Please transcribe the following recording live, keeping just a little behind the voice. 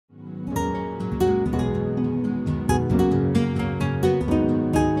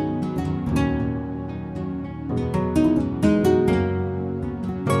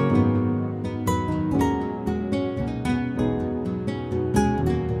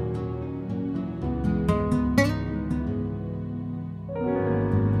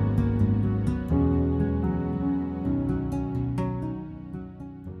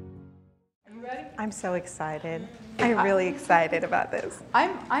I'm so excited. I'm really excited about this.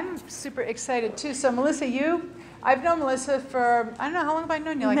 I'm super excited too. So Melissa, I've known Melissa for, I don't know, how long have I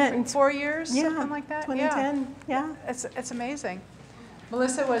known you? Like 4 years, something like that? 2010, yeah. It's amazing.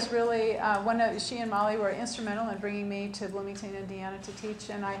 Melissa was really, she and Molly were instrumental in bringing me to Bloomington, Indiana to teach,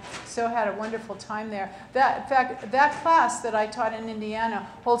 and I so had a wonderful time there. In fact, that class that I taught in Indiana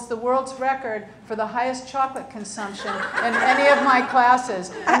holds the world's record for the highest chocolate consumption in any of my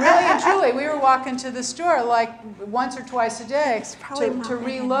classes. And really and truly, we were walking to the store like once or twice a day to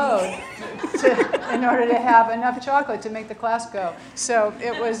reload in order to have enough chocolate to make the class go. So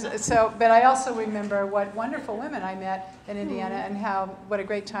it was, but I also remember what wonderful women I met in Indiana and what a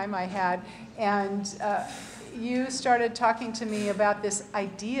great time I had. And you started talking to me about this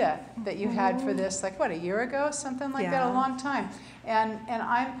idea that you had for this, like what, a year ago? Something like that, a long time. And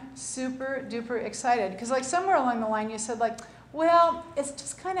I'm super duper excited because like somewhere along the line you said like, well, it's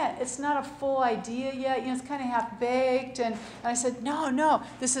just kind of, it's not a full idea yet, it's kind of half-baked. And I said, no,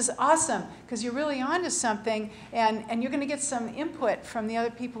 this is awesome, because you're really onto something, and you're going to get some input from the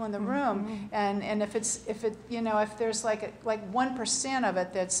other people in the room. And if there's like 1% of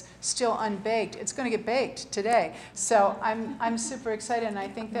it that's still unbaked, it's going to get baked today. So I'm super excited, and I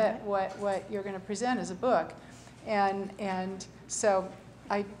think that what you're going to present is a book. And so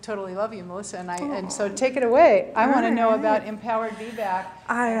I totally love you, Melissa, and so take it away. I want to know about empowered VBAC.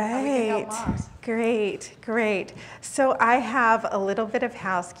 All right. Great. So I have a little bit of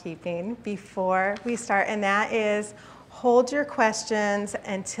housekeeping before we start, and that is hold your questions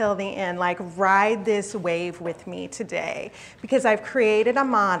until the end. Like, ride this wave with me today, because I've created a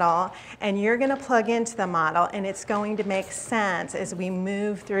model, and you're going to plug into the model, and it's going to make sense as we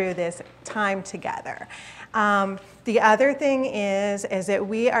move through this time together. The other thing is that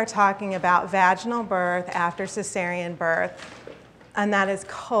we are talking about vaginal birth after cesarean birth, and that is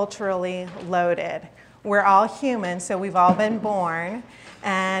culturally loaded. We're all human, so we've all been born,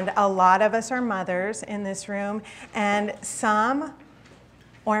 and a lot of us are mothers in this room, and some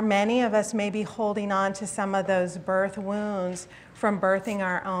or many of us may be holding on to some of those birth wounds from birthing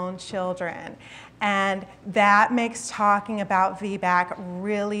our own children. And that makes talking about VBAC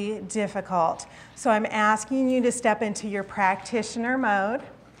really difficult. So I'm asking you to step into your practitioner mode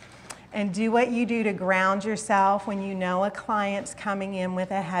and do what you do to ground yourself when you know a client's coming in with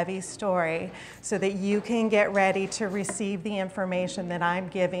a heavy story, so that you can get ready to receive the information that I'm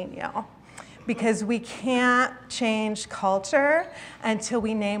giving you. Because we can't change culture until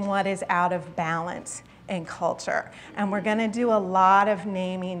we name what is out of balance in culture. And we're going to do a lot of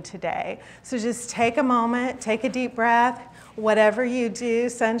naming today. So just take a moment, take a deep breath. Whatever you do,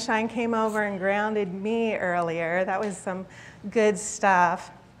 Sunshine came over and grounded me earlier. That was some good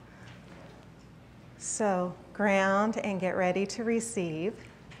stuff. So ground and get ready to receive.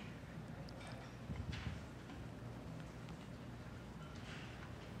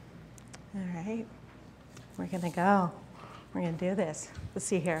 All right, we're going to go. We're going to do this. Let's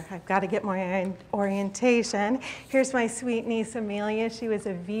see here. I've got to get more orientation. Here's my sweet niece, Amelia. She was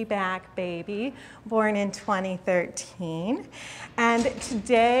a VBAC baby, born in 2013. And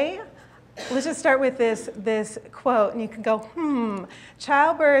today, let's just start with this quote, and you can go,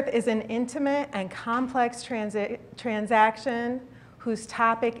 Childbirth is an intimate and complex transaction whose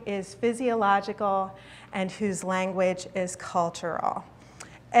topic is physiological and whose language is cultural.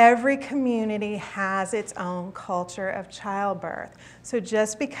 Every community has its own culture of childbirth. So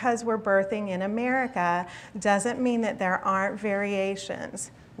just because we're birthing in America doesn't mean that there aren't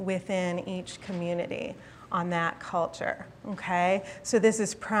variations within each community on that culture, okay? So this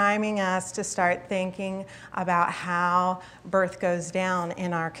is priming us to start thinking about how birth goes down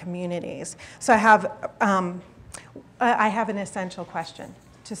in our communities. So I have an essential question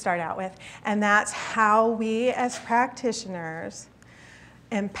to start out with, and that's how we as practitioners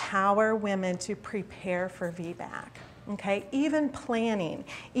empower women to prepare for VBAC, okay? Even planning,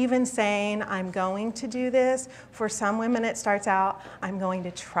 even saying, I'm going to do this. For some women it starts out, I'm going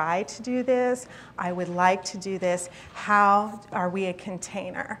to try to do this. I would like to do this. How are we a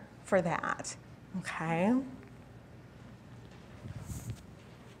container for that, okay?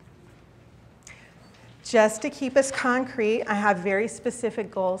 Just to keep us concrete, I have very specific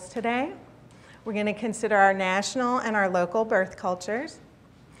goals today. We're going to consider our national and our local birth cultures.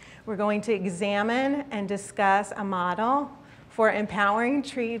 We're going to examine and discuss a model for empowering,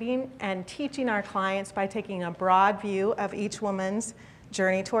 treating, and teaching our clients by taking a broad view of each woman's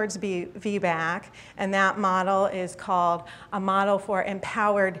Journey Towards VBAC, and that model is called a model for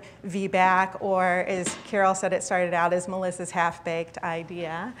empowered VBAC, or as Carol said, it started out as Melissa's half-baked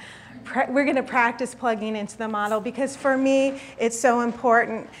idea. We're going to practice plugging into the model because for me, it's so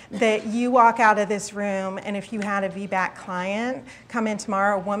important that you walk out of this room, and if you had a VBAC client come in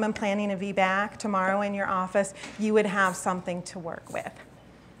tomorrow, a woman planning a VBAC tomorrow in your office, you would have something to work with.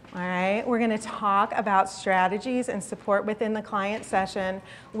 All right, we're going to talk about strategies and support within the client session,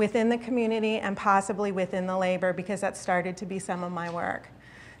 within the community, and possibly within the labor, because that started to be some of my work.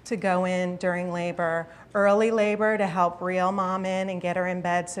 To go in during labor, early labor to help reel mom in and get her in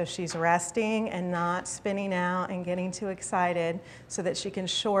bed so she's resting and not spinning out and getting too excited so that she can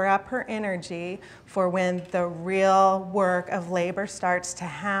shore up her energy for when the real work of labor starts to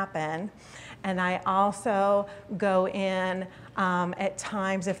happen. And I also go in at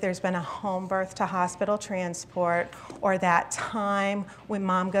times if there's been a home birth to hospital transport, or that time when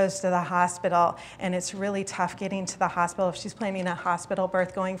mom goes to the hospital and it's really tough getting to the hospital if she's planning a hospital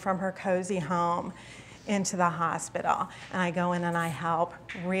birth, going from her cozy home into the hospital. And I go in and I help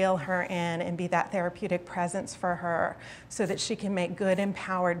reel her in and be that therapeutic presence for her so that she can make good,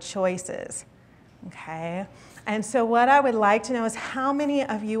 empowered choices. Okay? And so what I would like to know is how many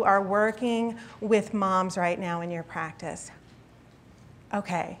of you are working with moms right now in your practice?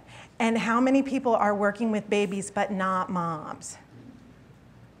 Okay. And how many people are working with babies but not moms?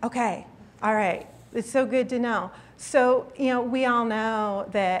 Okay. All right. It's so good to know. So, you know, we all know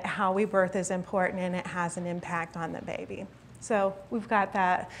that how we birth is important and it has an impact on the baby. So we've got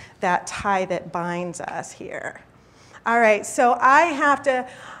that tie that binds us here. All right. So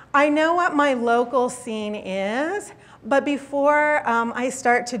I know what my local scene is, but before I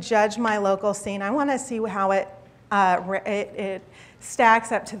start to judge my local scene, I want to see how it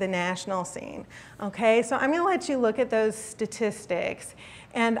stacks up to the national scene. Okay, so I'm going to let you look at those statistics,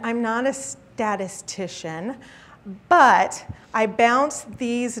 and I'm not a statistician, but I bounced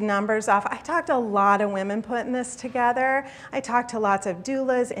these numbers off. I talked to a lot of women putting this together. I talked to lots of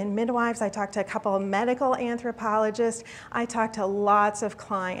doulas and midwives. I talked to a couple of medical anthropologists. I talked to lots of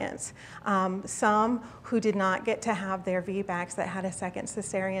clients, some who did not get to have their VBACs that had a second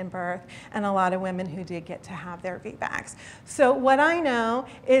cesarean birth, and a lot of women who did get to have their VBACs. So what I know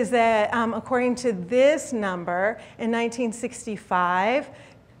is that according to this number, in 1965,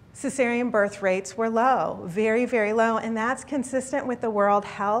 cesarean birth rates were low, very, very low, and that's consistent with the World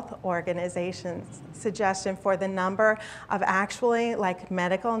Health Organization's suggestion for the number of actually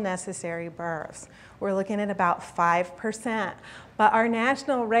medical necessary births. We're looking at about 5%, but our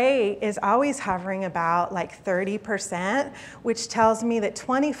national rate is always hovering about 30%, which tells me that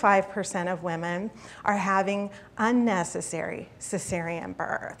 25% of women are having unnecessary cesarean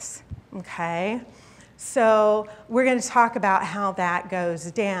births, okay? So we're going to talk about how that goes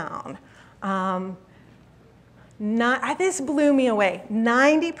down. This blew me away.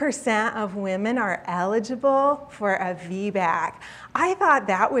 90% of women are eligible for a VBAC. I thought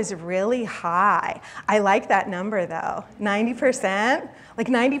that was really high. I like that number though. 90%?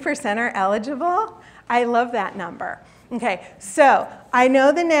 90% are eligible? I love that number. Okay, so I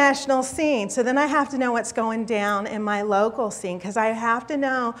know the national scene, so then I have to know what's going down in my local scene, because I have to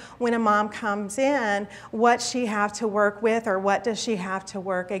know when a mom comes in what she have to work with or what does she have to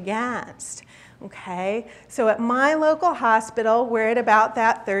work against. Okay, so at my local hospital, we're at about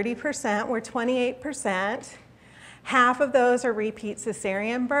that 30%, we're 28%. Half of those are repeat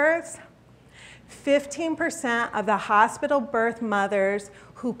cesarean births. 15% of the hospital birth mothers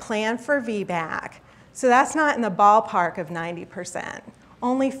who plan for VBAC, so that's not in the ballpark of 90%.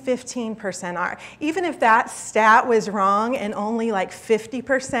 Only 15% are. Even if that stat was wrong and only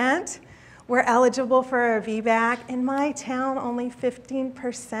 50% were eligible for a VBAC, in my town, only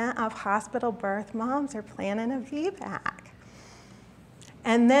 15% of hospital birth moms are planning a VBAC.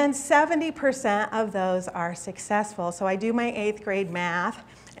 And then 70% of those are successful. So I do my 8th grade math,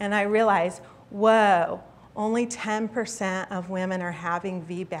 and I realize, whoa, only 10% of women are having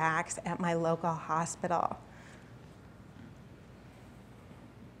VBACs at my local hospital.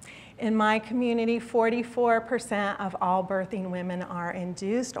 In my community, 44% of all birthing women are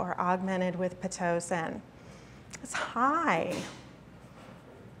induced or augmented with Pitocin. It's high.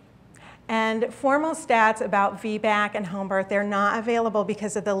 And formal stats about VBAC and home birth, they're not available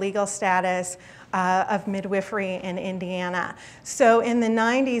because of the legal status of midwifery in Indiana. So in the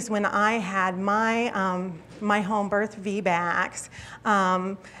 90s, when I had my, my home birth VBACs,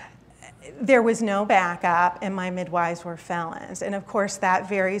 there was no backup, and my midwives were felons. And of course, that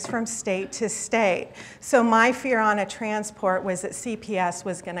varies from state to state. So my fear on a transport was that CPS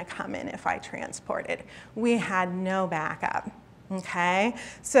was going to come in if I transported. We had no backup. Okay,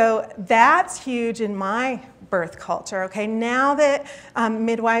 so that's huge in my birth culture. Okay, now that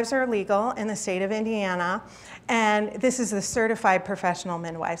midwives are legal in the state of Indiana, and this is the certified professional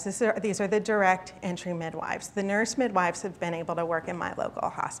midwives. These are the direct entry midwives. The nurse midwives have been able to work in my local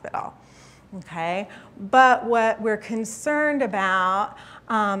hospital. Okay, but what we're concerned about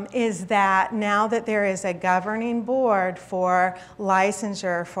is that now that there is a governing board for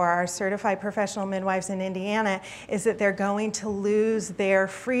licensure for our certified professional midwives in Indiana, is that they're going to lose their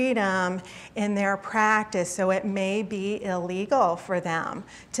freedom in their practice. So it may be illegal for them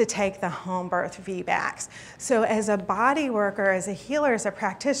to take the home birth VBACs. So as a body worker, as a healer, as a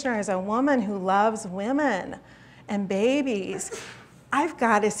practitioner, as a woman who loves women and babies, I've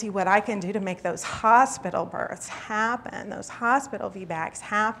got to see what I can do to make those hospital births happen, those hospital VBACs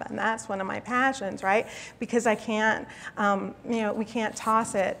happen. That's one of my passions, right? Because I can't, we can't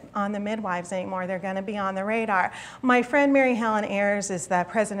toss it on the midwives anymore. They're going to be on the radar. My friend Mary Helen Ayers is the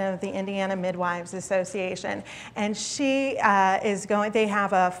president of the Indiana Midwives Association, and she they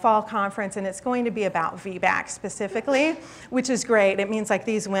have a fall conference, and it's going to be about VBAC specifically, which is great. It means like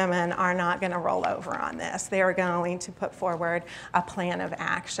these women are not going to roll over on this. They are going to put forward a plan of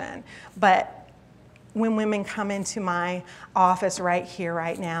action. But when women come into my office right here,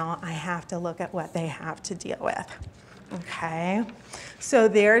 right now, I have to look at what they have to deal with. Okay, so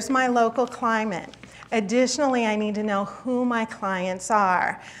there's my local climate. Additionally, I need to know who my clients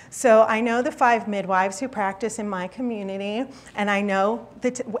are. So I know the 5 midwives who practice in my community, and I know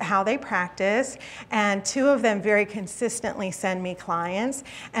how they practice, and 2 of them very consistently send me clients.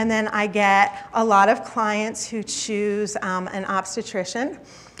 And then I get a lot of clients who choose an obstetrician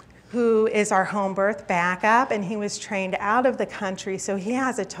who is our home birth backup, and he was trained out of the country, so he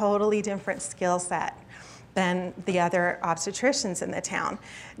has a totally different skill set than the other obstetricians in the town.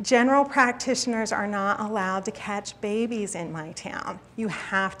 General practitioners are not allowed to catch babies in my town. You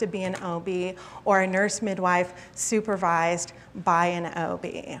have to be an OB or a nurse midwife supervised by an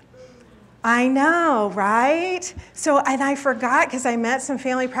OB. I know, right? So, and I forgot because I met some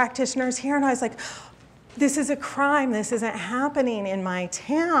family practitioners here and I was like, this is a crime, this isn't happening in my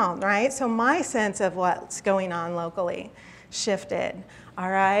town, right? So my sense of what's going on locally shifted,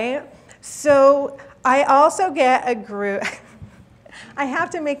 all right? So I also get a group, I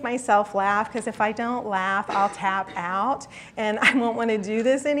have to make myself laugh because if I don't laugh, I'll tap out and I won't want to do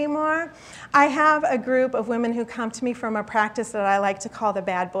this anymore. I have a group of women who come to me from a practice that I like to call the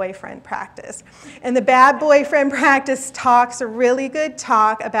bad boyfriend practice. And the bad boyfriend practice talks a really good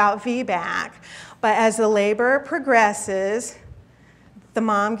talk about VBAC, but as the labor progresses, the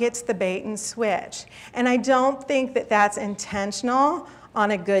mom gets the bait and switch. And I don't think that that's intentional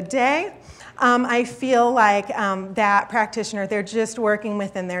on a good day. I feel like that practitioner, they're just working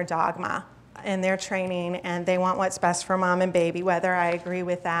within their dogma and their training, and they want what's best for mom and baby, whether I agree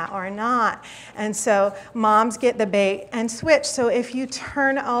with that or not. And so moms get the bait and switch. So if you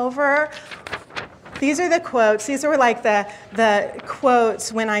turn over, these are the quotes. These are like the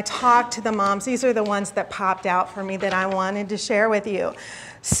quotes when I talk to the moms. These are the ones that popped out for me that I wanted to share with you.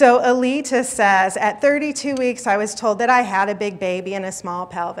 So Alita says, at 32 weeks, I was told that I had a big baby and a small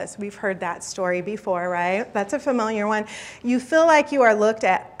pelvis. We've heard that story before, right? That's a familiar one. You feel like you are looked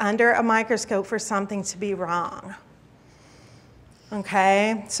at under a microscope for something to be wrong.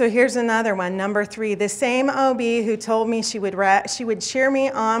 Okay, so here's another one, number 3. The same OB who told me she would cheer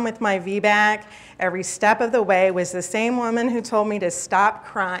me on with my VBAC every step of the way was the same woman who told me to stop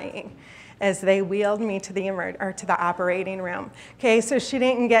crying as they wheeled me to the operating room. Okay, so she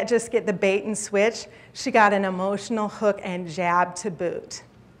didn't just get the bait and switch, she got an emotional hook and jab to boot.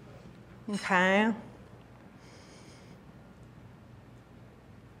 Okay?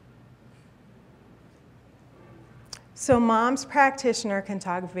 So mom's practitioner can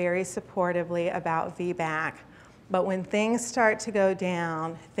talk very supportively about VBAC, but when things start to go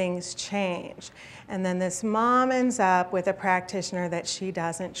down, things change. And then this mom ends up with a practitioner that she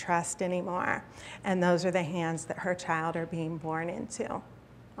doesn't trust anymore. And those are the hands that her child are being born into.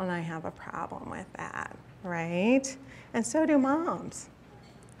 And I have a problem with that, right? And so do moms,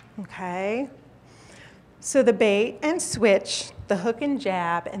 okay? So the bait and switch, the hook and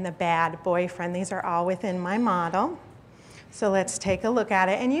jab, and the bad boyfriend, these are all within my model. So let's take a look at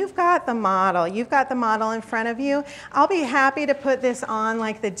it. And you've got the model. You've got the model in front of you. I'll be happy to put this on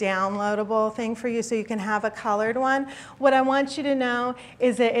like the downloadable thing for you so you can have a colored one. What I want you to know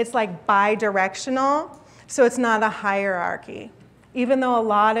is that it's like bi-directional, so it's not a hierarchy. Even though a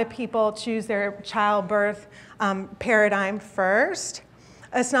lot of people choose their childbirth paradigm first,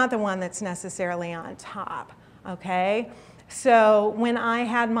 it's not the one that's necessarily on top, okay? So when I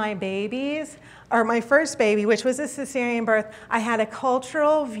had my babies, or my first baby, which was a cesarean birth, I had a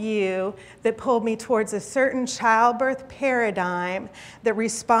cultural view that pulled me towards a certain childbirth paradigm that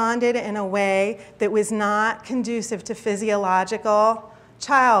responded in a way that was not conducive to physiological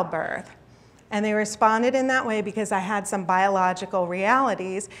childbirth. And they responded in that way because I had some biological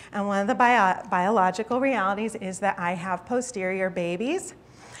realities, and one of the biological realities is that I have posterior babies,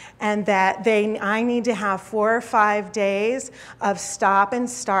 and that I need to have 4 or 5 days of stop and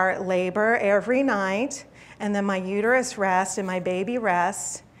start labor every night, and then my uterus rests and my baby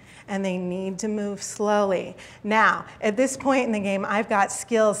rests, and they need to move slowly. Now, at this point in the game, I've got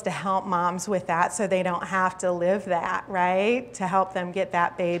skills to help moms with that so they don't have to live that, right? To help them get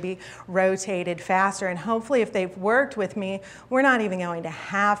that baby rotated faster. And hopefully, if they've worked with me, we're not even going to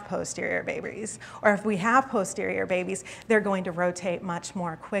have posterior babies. Or if we have posterior babies, they're going to rotate much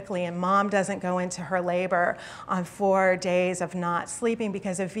more quickly. And mom doesn't go into her labor on 4 days of not sleeping,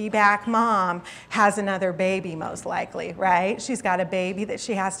 because a VBAC mom has another baby, most likely, right? She's got a baby that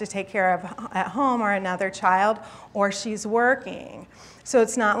she has to take care of at home, or another child, or she's working. So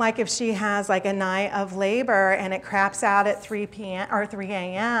it's not like if she has like a night of labor and it craps out at 3 p.m. or 3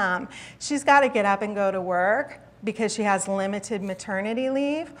 a.m., she's got to get up and go to work because she has limited maternity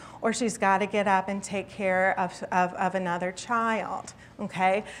leave, or she's got to get up and take care of another child,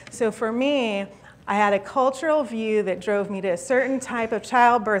 okay? So for me, I had a cultural view that drove me to a certain type of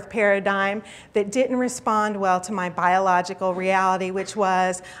childbirth paradigm that didn't respond well to my biological reality, which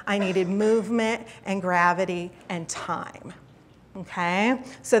was I needed movement and gravity and time. Okay?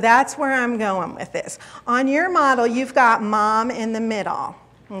 So that's where I'm going with this. On your model, you've got mom in the middle.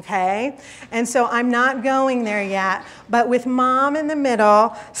 Okay? And so I'm not going there yet, but with mom in the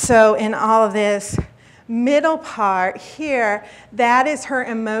middle, so in all of this middle part here, that is her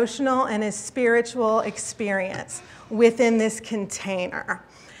emotional and his spiritual experience within this container.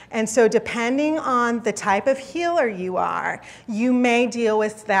 And so depending on the type of healer you are, you may deal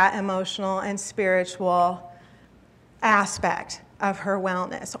with that emotional and spiritual aspect of her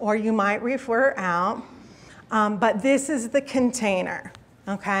wellness, or you might refer out, but this is the container,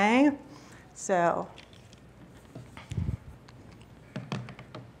 okay? So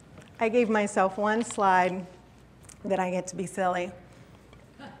I gave myself one slide that I get to be silly.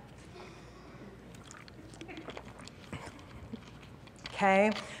 Okay,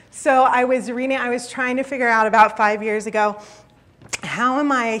 so I was trying to figure out about 5 years ago, how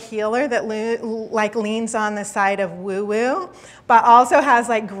am I a healer that leans on the side of woo-woo, but also has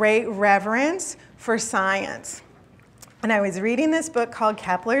like great reverence for science? And I was reading this book called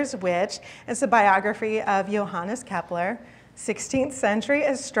Kepler's Witch. It's a biography of Johannes Kepler, 16th century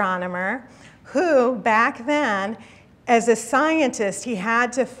astronomer, who back then, as a scientist, he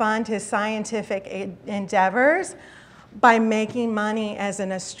had to fund his scientific endeavors by making money as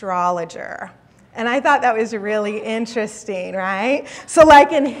an astrologer. And I thought that was really interesting, right? So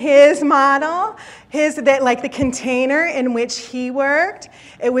like in his model, like the container in which he worked,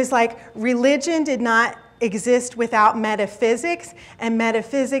 it was like religion did not exist without metaphysics, and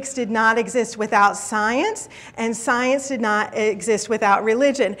metaphysics did not exist without science, and science did not exist without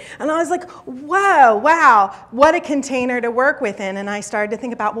religion. And I was like, whoa, wow, what a container to work within. And I started to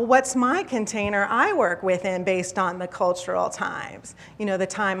think about, well, what's my container I work within based on the cultural times, you know, the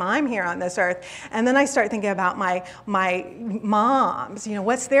time I'm here on this earth. And then I start thinking about my moms, you know,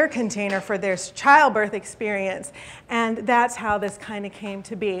 what's their container for their childbirth experience? And that's how this kind of came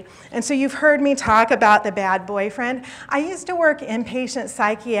to be. And so you've heard me talk about the bad boyfriend. I used to work inpatient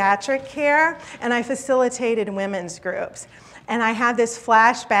psychiatric care, and I facilitated women's groups. And I had this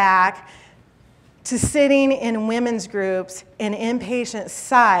flashback to sitting in women's groups in inpatient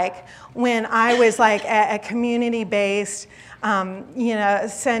psych when I was like at a community-based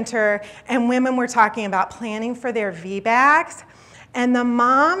center, and women were talking about planning for their VBACs. And the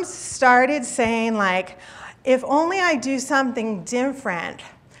moms started saying like, if only I do something different,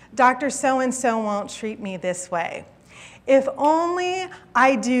 Dr. So-and-so won't treat me this way. If only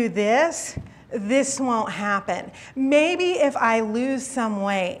I do this, this won't happen. Maybe if I lose some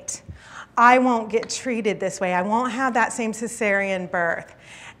weight, I won't get treated this way. I won't have that same cesarean birth.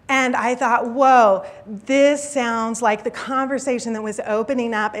 And I thought, whoa, this sounds like the conversation that was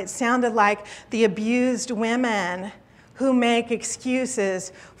opening up. It sounded like the abused women who make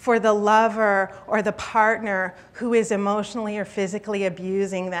excuses for the lover or the partner who is emotionally or physically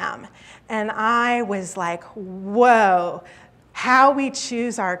abusing them. And I was like, whoa, how we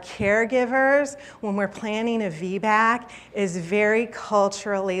choose our caregivers when we're planning a VBAC is very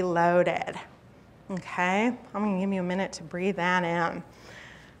culturally loaded. Okay, I'm gonna give you a minute to breathe that in.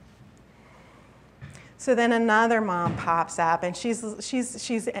 So then another mom pops up, and she had her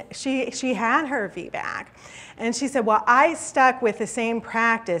VBAC. And she said, well, I stuck with the same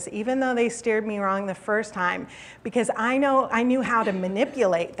practice, even though they steered me wrong the first time, because I knew how to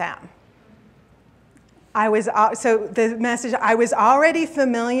manipulate them. So the message, I was already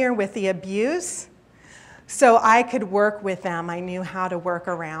familiar with the abuse, so I could work with them. I knew how to work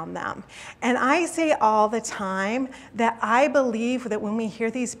around them. And I say all the time that I believe that when we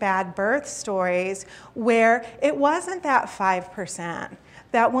hear these bad birth stories where it wasn't that 5%,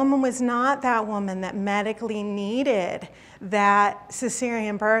 that woman was not that woman that medically needed that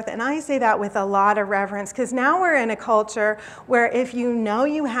cesarean birth. And I say that with a lot of reverence, because now we're in a culture where if you know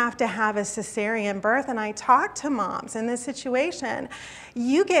you have to have a cesarean birth, and I talk to moms in this situation,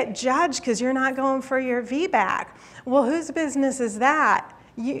 you get judged because you're not going for your VBAC. Well, whose business is that?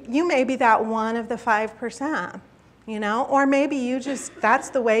 You may be that one of the 5%. You know, or maybe you just,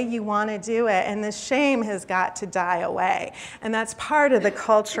 that's the way you want to do it, and the shame has got to die away. And that's part of the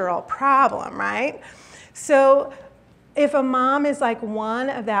cultural problem, right? So if a mom is like one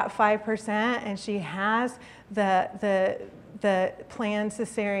of that 5% and she has the planned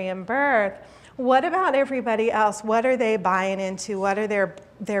cesarean birth, what about everybody else? What are they buying into? What are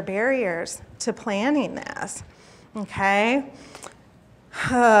their barriers to planning this? Okay?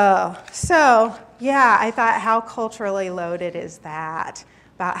 Oh, so yeah, I thought, how culturally loaded is that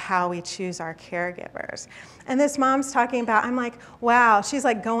about how we choose our caregivers? And this mom's talking about, I'm like, wow, she's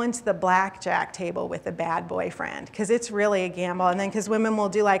like going to the blackjack table with a bad boyfriend, because it's really a gamble. And then because women will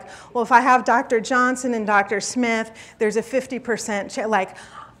do like, well, if I have Dr. Johnson and Dr. Smith, there's a 50% like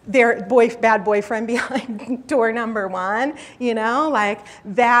their bad boyfriend behind door number 1, you know, like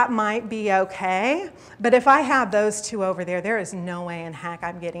that might be okay. But if I have those two over there, there is no way in heck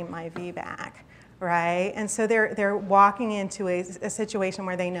I'm getting my VBAC, right? And so they're walking into a situation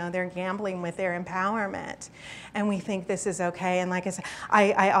where they know they're gambling with their empowerment. And we think this is okay. And like I said,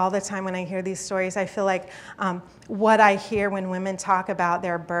 I all the time when I hear these stories, I feel like what I hear when women talk about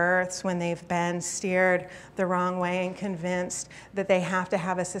their births, when they've been steered the wrong way and convinced that they have to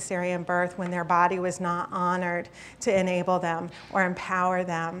have a cesarean birth when their body was not honored to enable them or empower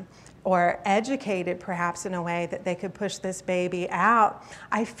them, or educated perhaps in a way that they could push this baby out.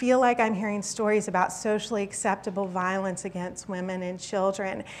 I feel like I'm hearing stories about socially acceptable violence against women and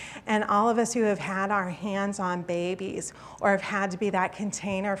children. And all of us who have had our hands on babies or have had to be that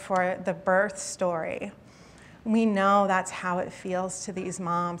container for the birth story, we know that's how it feels to these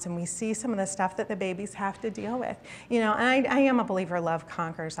moms, and we see some of the stuff that the babies have to deal with. You know, and I am a believer love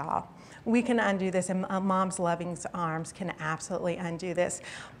conquers all. We can undo this, and a mom's loving arms can absolutely undo this,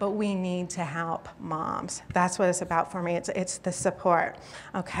 but we need to help moms. That's what it's about for me. It's the support,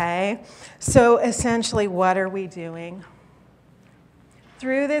 okay? So essentially, what are we doing?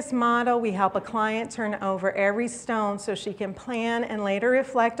 Through this model, we help a client turn over every stone so she can plan and later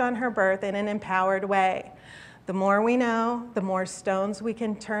reflect on her birth in an empowered way. The more we know, the more stones we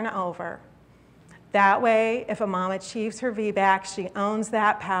can turn over. That way, if a mom achieves her VBAC, she owns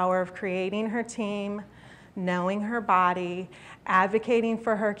that power of creating her team, knowing her body, advocating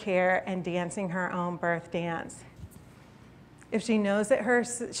for her care, and dancing her own birth dance. If she knows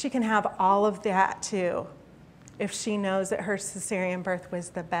that she can have all of that too, if she knows that her cesarean birth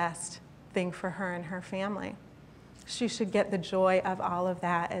was the best thing for her and her family. She should get the joy of all of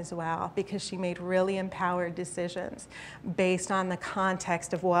that as well, because she made really empowered decisions based on the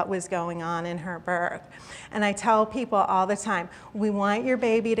context of what was going on in her birth. And I tell people all the time, we want your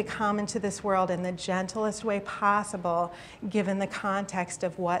baby to come into this world in the gentlest way possible, given the context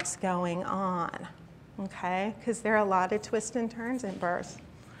of what's going on, okay? Because there are a lot of twists and turns in birth,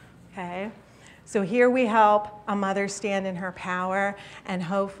 okay? So here we help a mother stand in her power, and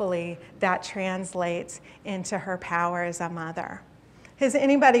hopefully that translates into her power as a mother. Has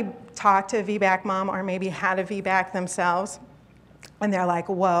anybody talked to a VBAC mom or maybe had a VBAC themselves and they're like,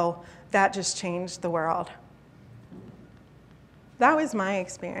 whoa, that just changed the world? That was my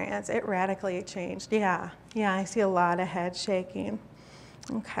experience. It radically changed. Yeah, I see a lot of head shaking.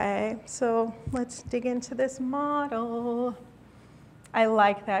 Okay, so let's dig into this model. I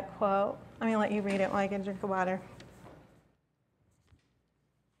like that quote. I'm going to let you read it while I get a drink of water.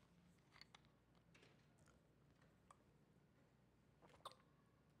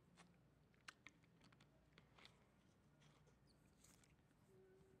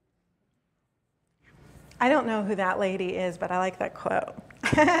 I don't know who that lady is, but I like that quote.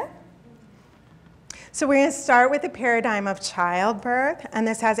 So we're going to start with the paradigm of childbirth, and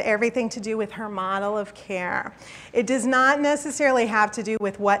this has everything to do with her model of care. It does not necessarily have to do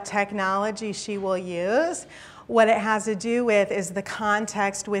with what technology she will use. What it has to do with is the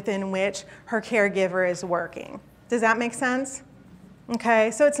context within which her caregiver is working. Does that make sense?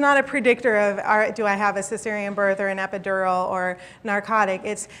 Okay, so it's not a predictor of do I have a cesarean birth or an epidural or narcotic.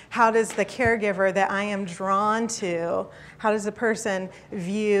 It's how does the caregiver that I am drawn to, how does the person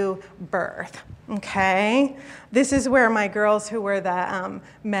view birth? Okay, this is where my girls who were the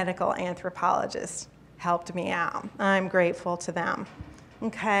medical anthropologists helped me out. I'm grateful to them.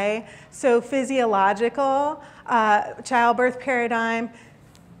 Okay, so physiological childbirth paradigm.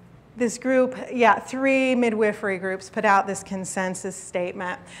 This group, 3 midwifery groups put out this consensus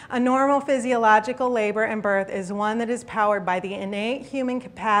statement. A normal physiological labor and birth is one that is powered by the innate human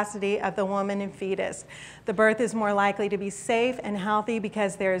capacity of the woman and fetus. The birth is more likely to be safe and healthy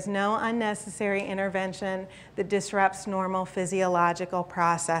because there is no unnecessary intervention that disrupts normal physiological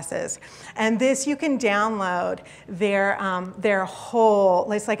processes. And this you can download their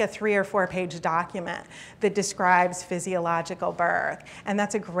whole, it's like a 3 or 4 page document that describes physiological birth. And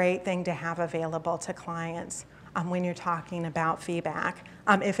that's a great thing to have available to clients when you're talking about VBAC,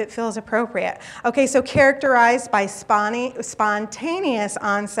 if it feels appropriate. Okay, so characterized by spontaneous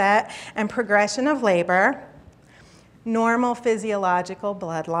onset and progression of labor, normal physiological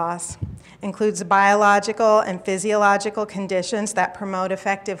blood loss, includes biological and physiological conditions that promote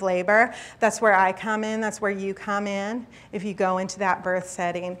effective labor. That's where I come in, that's where you come in. If you go into that birth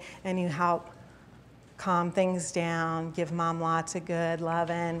setting and you help calm things down, give mom lots of good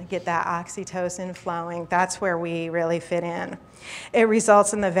loving, get that oxytocin flowing, that's where we really fit in. It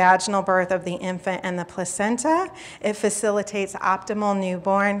results in the vaginal birth of the infant and the placenta. It facilitates optimal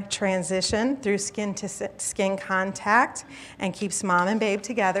newborn transition through skin to skin contact and keeps mom and babe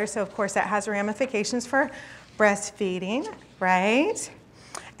together. So of course that has ramifications for breastfeeding, right?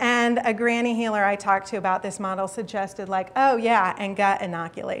 And a granny healer I talked to about this model suggested and gut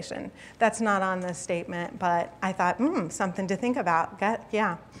inoculation. That's not on this statement, but I thought, something to think about. Gut,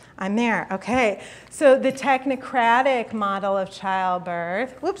 yeah, I'm there, okay. So the technocratic model of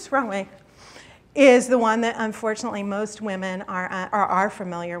childbirth, wrong way, is the one that unfortunately most women are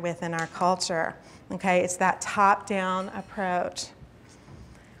familiar with in our culture, okay. It's that top-down approach.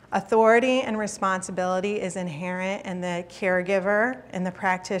 Authority and responsibility is inherent in the caregiver and the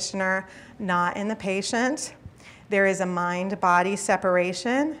practitioner, not in the patient. There is a mind-body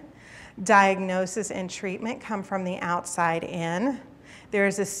separation. Diagnosis and treatment come from the outside in. There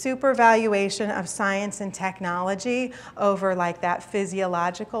is a supervaluation of science and technology over that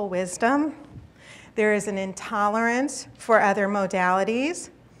physiological wisdom. There is an intolerance for other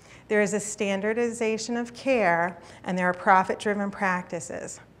modalities. There is a standardization of care, and there are profit-driven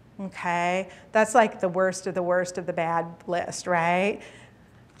practices. Okay, that's like the worst of the bad list, right?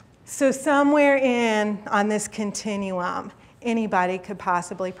 So somewhere on this continuum, anybody could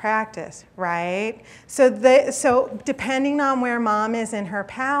possibly practice, right? So depending on where mom is in her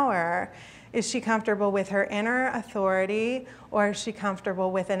power, is she comfortable with her inner authority or is she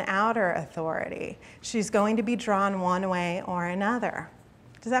comfortable with an outer authority? She's going to be drawn one way or another.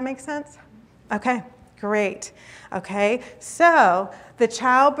 Does that make sense? Okay. Great. Okay, so the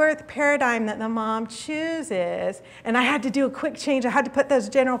childbirth paradigm that the mom chooses, and I had to do a quick change. I had to put those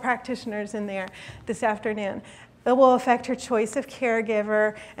general practitioners in there this afternoon. It will affect her choice of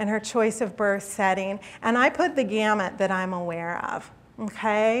caregiver and her choice of birth setting. And I put the gamut that I'm aware of.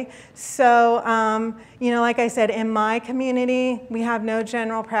 Okay, so like I said, in my community, we have no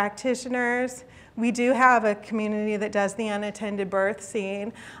general practitioners. We do have a community that does the unattended birth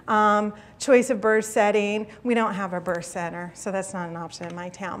scene. Choice of birth setting, we don't have a birth center, so that's not an option in my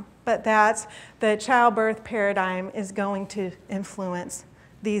town. But that's the childbirth paradigm is going to influence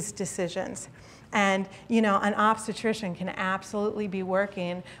these decisions. And an obstetrician can absolutely be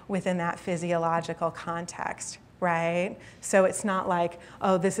working within that physiological context, right? So it's not like,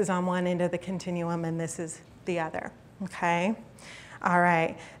 oh, this is on one end of the continuum and this is the other, okay? All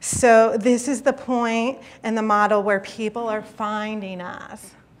right, so this is the point in the model where people are finding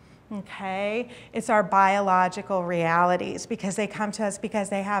us, okay? It's our biological realities because they come to us because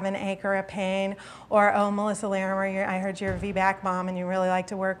they have an ache or a pain or, oh, Melissa Larimer, I heard you're a VBAC mom and you really like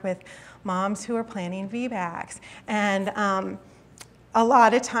to work with moms who are planning VBACs. And a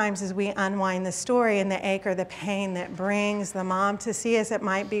lot of times as we unwind the story and the ache or the pain that brings the mom to see us, it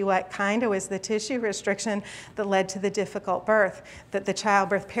might be what kind of was the tissue restriction that led to the difficult birth, that the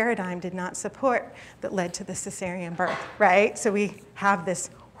childbirth paradigm did not support, that led to the cesarean birth, right? So we have this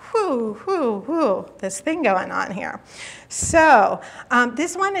this thing going on here. So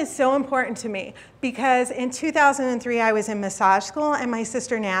this one is so important to me because in 2003 I was in massage school and my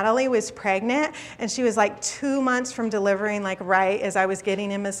sister Natalie was pregnant and she was like 2 months from delivering, like right as I was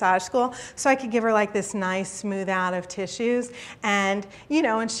getting in massage school, so I could give her like this nice smooth out of tissues, and you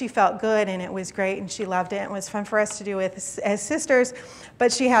know, and she felt good and it was great and she loved it and it was fun for us to do with as sisters.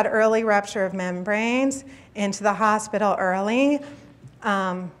 But she had early rupture of membranes, into the hospital early,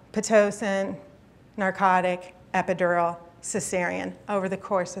 Pitocin, narcotic, epidural, cesarean over the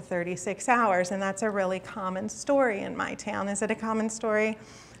course of 36 hours. And that's a really common story in my town. Is it a common story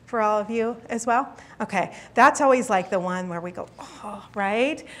for all of you as well? Okay, that's always like the one where we go, oh,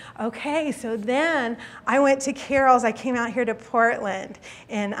 right? Okay, so then I went to Carol's. I came out here to Portland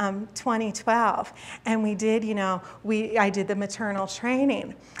in 2012, and we did, you know, I did the maternal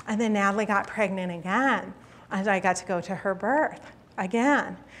training. And then Natalie got pregnant again, and I got to go to her birth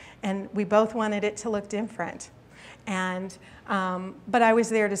again. And we both wanted it to look different. And, but I was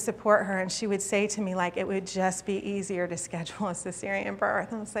there to support her, and she would say to me, like, it would just be easier to schedule a cesarean birth.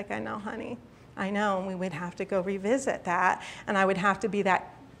 And I was like, I know, honey, I know. And we would have to go revisit that. And I would have to be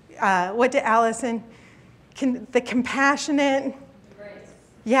that, what did Allison, the compassionate, grace.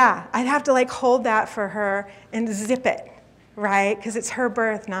 Yeah, I'd have to like hold that for her and zip it. Right? Because it's her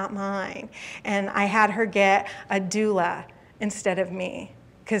birth, not mine. And I had her get a doula instead of me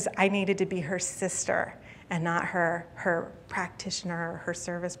because I needed to be her sister and not her practitioner, her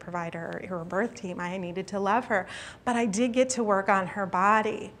service provider, her birth team. I needed to love her. But I did get to work on her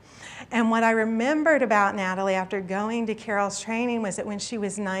body. And what I remembered about Natalie after going to Carol's training was that when she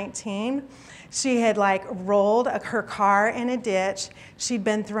was 19, she had like rolled her car in a ditch. She'd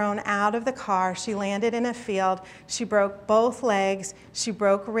been thrown out of the car. She landed in a field. She broke both legs. She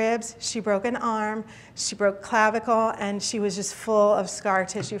broke ribs. She broke an arm. She broke clavicle, and she was just full of scar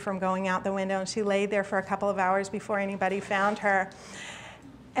tissue from going out the window. And she laid there for a couple of hours before anybody found her.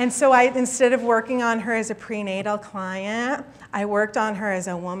 And so instead of working on her as a prenatal client, I worked on her as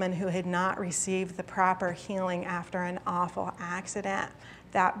a woman who had not received the proper healing after an awful accident.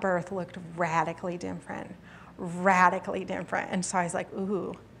 That birth looked radically different. And so I was like,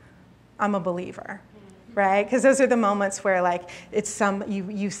 ooh, I'm a believer, right? Because those are the moments where like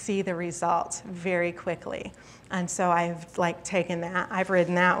you see the results very quickly. And so I've like taken that, I've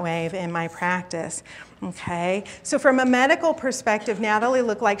ridden that wave in my practice, okay? So from a medical perspective, Natalie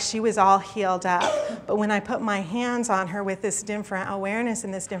looked like she was all healed up. But when I put my hands on her with this different awareness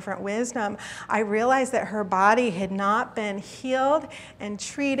and this different wisdom, I realized that her body had not been healed and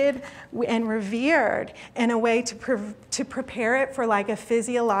treated and revered in a way to prepare it for like a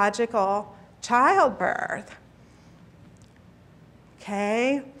physiological childbirth,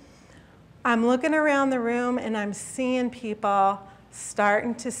 okay? I'm looking around the room and I'm seeing people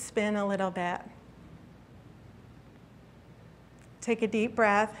starting to spin a little bit. Take a deep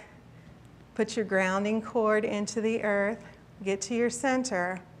breath. Put your grounding cord into the earth. Get to your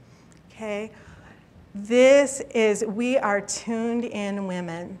center, okay? We are tuned in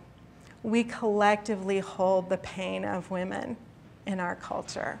women. We collectively hold the pain of women in our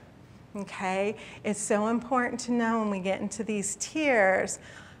culture, okay? It's so important to know when we get into these tiers,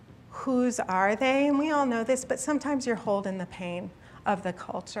 whose are they? And we all know this, but sometimes you're holding the pain of the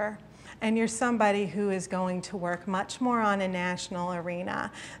culture. And you're somebody who is going to work much more on a national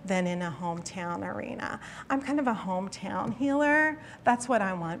arena than in a hometown arena. I'm kind of a hometown healer. That's what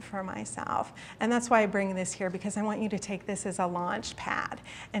I want for myself. And that's why I bring this here, because I want you to take this as a launch pad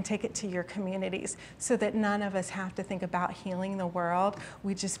and take it to your communities so that none of us have to think about healing the world.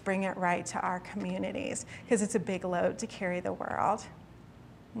 We just bring it right to our communities because it's a big load to carry the world.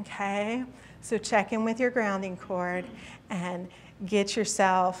 Okay, so check in with your grounding cord and get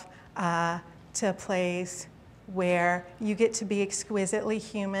yourself to a place where you get to be exquisitely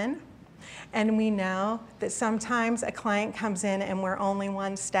human. And we know that sometimes a client comes in and we're only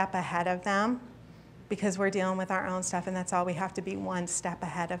one step ahead of them because we're dealing with our own stuff, and that's all we have to be, one step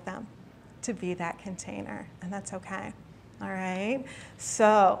ahead of them to be that container, and that's okay. All right,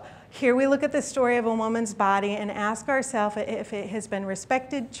 so here we look at the story of a woman's body and ask ourselves if it has been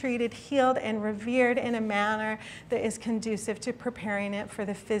respected, treated, healed, and revered in a manner that is conducive to preparing it for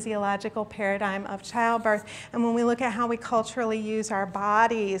the physiological paradigm of childbirth. And when we look at how we culturally use our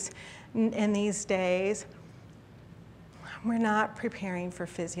bodies in these days, we're not preparing for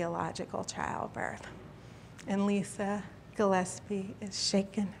physiological childbirth. And Lisa Gillespie is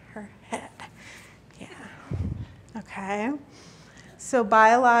shaking her head. Yeah. Okay, so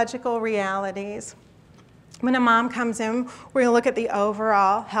biological realities. When a mom comes in, we're going to look at the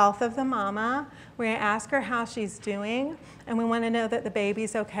overall health of the mama. We're We're going to ask her how she's doing, and we want to know that the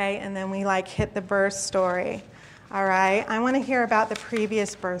baby's okay, and then we like hit the birth story. All right, I want to hear about the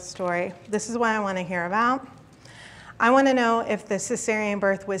previous birth story. This is what I want to hear about. I want to know if the cesarean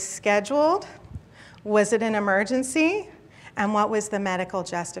birth was scheduled, was it an emergency, and what was the medical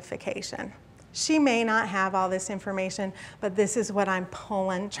justification. She may not have all this information, but this is what I'm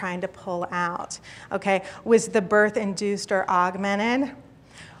trying to pull out. Okay, was the birth induced or augmented?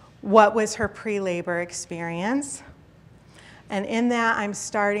 What was her pre-labor experience? And in that, I'm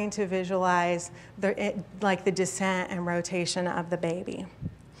starting to visualize like the descent and rotation of the baby.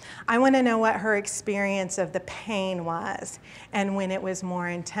 I want to know what her experience of the pain was and when it was more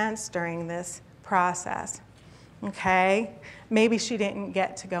intense during this process. Okay? Maybe she didn't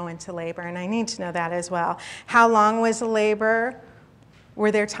get to go into labor, and I need to know that as well. How long was the labor?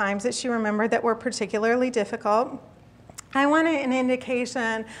 Were there times that she remembered that were particularly difficult? I wanted an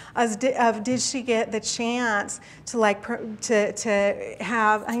indication of did she get the chance to to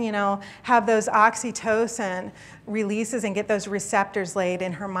have have those oxytocin releases and get those receptors laid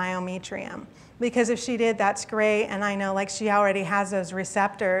in her myometrium. Because if she did, that's great, and I know like she already has those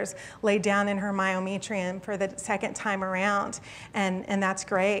receptors laid down in her myometrium for the second time around, and that's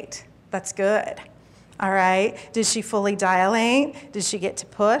great. That's good. All right. Did she fully dilate? Did she get to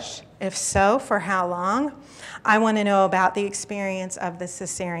push? If so, for how long? I want to know about the experience of the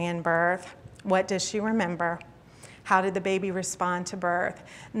cesarean birth. What does she remember? How did the baby respond to birth?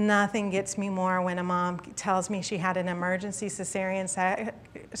 Nothing gets me more when a mom tells me she had an emergency cesarean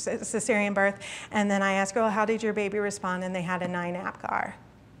birth, and then I ask her, well, how did your baby respond? And they had a 9 Apgar.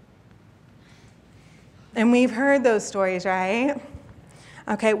 And we've heard those stories, right?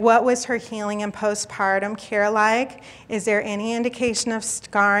 Okay, what was her healing and postpartum care like? Is there any indication of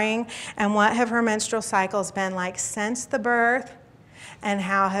scarring? And what have her menstrual cycles been like since the birth? And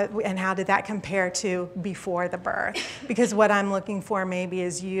how did that compare to before the birth? Because what I'm looking for maybe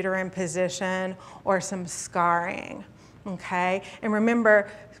is uterine position or some scarring. Okay, and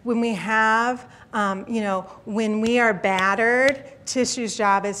remember, when we have, when we are battered, tissue's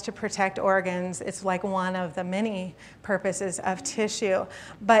job is to protect organs. It's like one of the many purposes of tissue.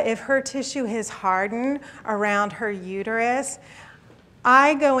 But if her tissue is hardened around her uterus,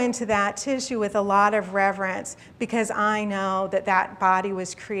 I go into that tissue with a lot of reverence because I know that that body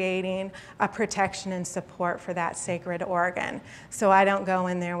was creating a protection and support for that sacred organ. So I don't go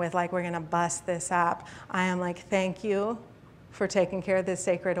in there with like, we're going to bust this up. I am like, thank you for taking care of this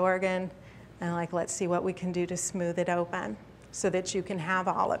sacred organ, and like, let's see what we can do to smooth it open so that you can have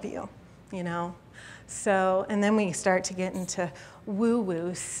all of you, you know? So, and then we start to get into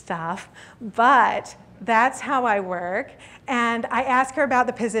woo-woo stuff, but that's how I work. And I ask her about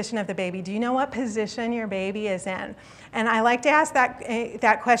the position of the baby. Do you know what position your baby is in? And I like to ask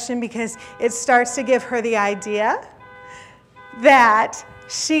that question because it starts to give her the idea that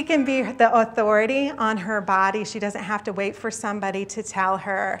she can be the authority on her body. She doesn't have to wait for somebody to tell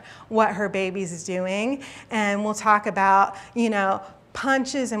her what her baby's doing. And we'll talk about,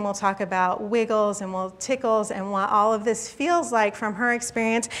 punches, and we'll talk about wiggles and tickles and what all of this feels like from her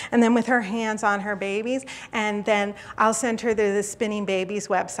experience, and then with her hands on her babies. And then I'll send her to the Spinning Babies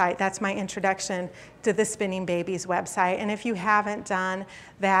website. That's my introduction to the Spinning Babies website. And if you haven't done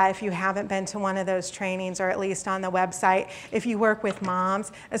that, if you haven't been to one of those trainings, or at least on the website, if you work with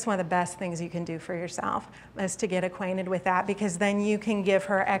moms, it's one of the best things you can do for yourself, is to get acquainted with that, because then you can give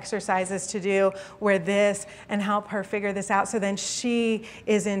her exercises to do where this, and help her figure this out, so then she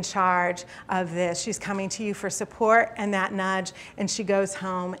is in charge of this. She's coming to you for support and that nudge, and she goes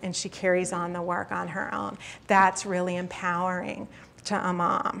home and she carries on the work on her own. That's really empowering to a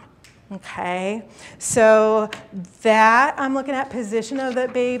mom. Okay, so that I'm looking at position of the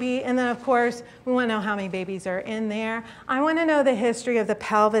baby, and then of course we want to know how many babies are in there. I want to know the history of the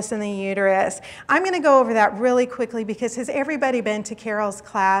pelvis and the uterus. I'm going to go over that really quickly because has everybody been to Carol's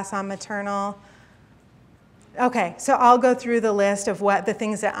class on maternal? Okay, so I'll go through the list of what the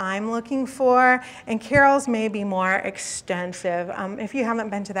things that I'm looking for, and Carol's may be more extensive. If you haven't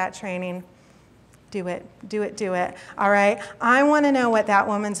been to that training, do it, do it, do it, all right? I want to know what that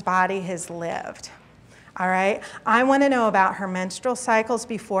woman's body has lived, all right? I want to know about her menstrual cycles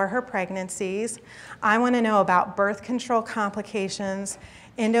before her pregnancies. I want to know about birth control complications,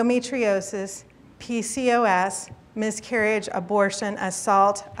 endometriosis, PCOS, miscarriage, abortion,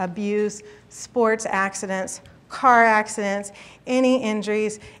 assault, abuse, sports accidents, car accidents, any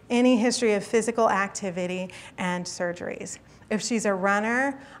injuries, any history of physical activity, and surgeries. If she's a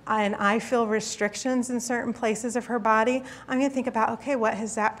runner and I feel restrictions in certain places of her body, I'm going to think about, okay, what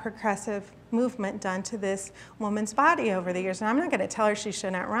has that progressive movement done to this woman's body over the years? And I'm not going to tell her she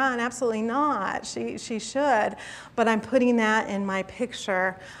shouldn't run. Absolutely not. She should. But I'm putting that in my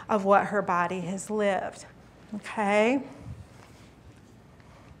picture of what her body has lived. Okay?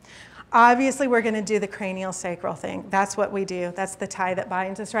 Obviously, we're going to do the cranial sacral thing. That's what we do. That's the tie that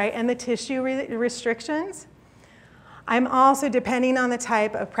binds us, right? And the tissue restrictions. I'm also, depending on the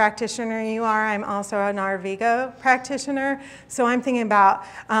type of practitioner you are, I'm also an RVGO practitioner. So I'm thinking about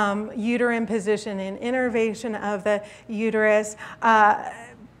uterine position and innervation of the uterus.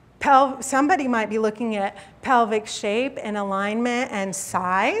 Somebody might be looking at pelvic shape and alignment and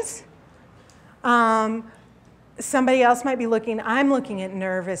size. Somebody else might be I'm looking at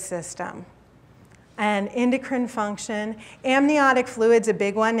nervous system and endocrine function. Amniotic fluid's a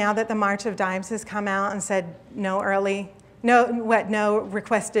big one now that the March of Dimes has come out and said no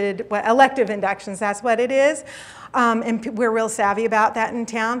requested, elective inductions, that's what it is. And we're real savvy about that in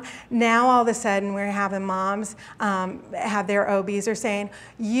town. Now all of a sudden we're having moms have their OBs are saying,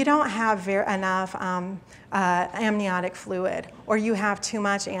 you don't have enough amniotic fluid, or you have too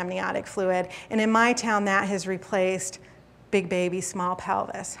much amniotic fluid. And in my town that has replaced big baby, small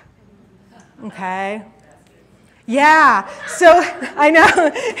pelvis. Okay? Yeah, so I know,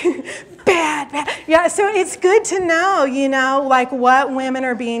 bad. Yeah, so it's good to know, like what women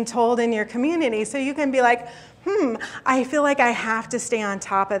are being told in your community. So you can be like, I feel like I have to stay on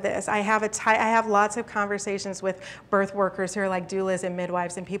top of this. I have lots of conversations with birth workers who are like doulas and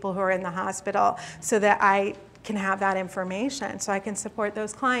midwives and people who are in the hospital so that I can have that information so I can support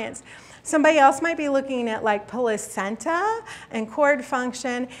those clients. Somebody else might be looking at like placenta and cord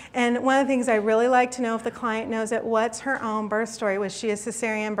function. And one of the things I really like to know if the client knows it, what's her own birth story? Was she a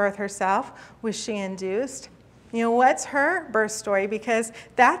cesarean birth herself? Was she induced? What's her birth story? Because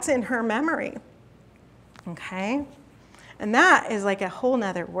that's in her memory. Okay? And that is like a whole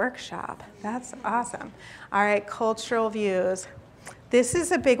nother workshop. That's awesome. All right, cultural views. This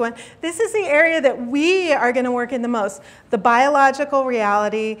is a big one. This is the area that we are going to work in the most, the biological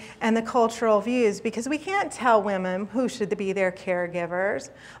reality and the cultural views, because we can't tell women who should be their caregivers,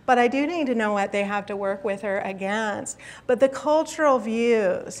 but I do need to know what they have to work with or against. But the cultural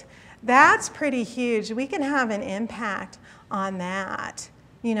views, that's pretty huge. We can have an impact on that,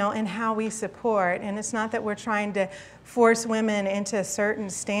 and how we support. And it's not that we're trying to force women into a certain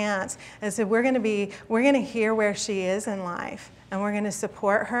stance. It's that we're going to hear where she is in life. And we're going to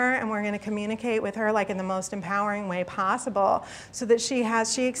support her, and we're going to communicate with her like in the most empowering way possible so that she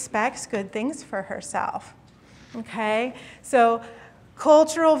expects good things for herself. Okay? So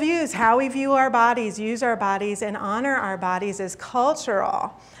cultural views, how we view our bodies, use our bodies, and honor our bodies is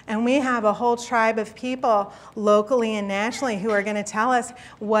cultural. And we have a whole tribe of people locally and nationally who are going to tell us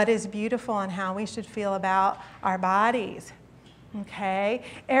what is beautiful and how we should feel about our bodies. Okay,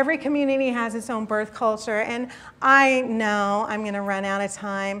 every community has its own birth culture, and I know I'm going to run out of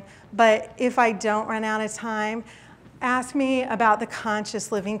time, but if I don't run out of time, ask me about the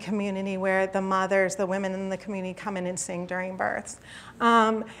conscious living community where the mothers, the women in the community come in and sing during births.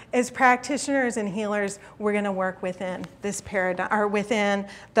 As practitioners and healers, we're going to work within this paradigm, or within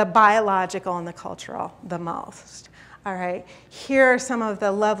the biological and the cultural the most. All right, here are some of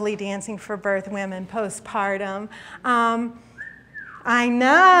the lovely Dancing for Birth women postpartum. I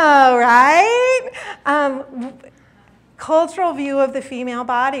know, right? Cultural view of the female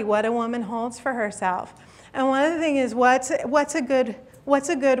body, what a woman holds for herself. And one of the things is, what's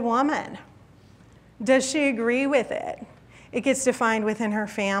a good woman? Does she agree with it? It gets defined within her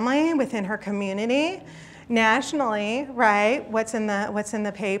family, within her community, nationally, right? What's in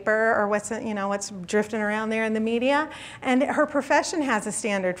the paper, or what's drifting around there in the media. And her profession has a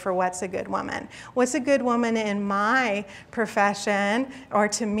standard for what's a good woman. What's a good woman in my profession, or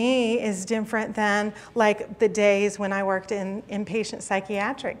to me, is different than like the days when I worked in inpatient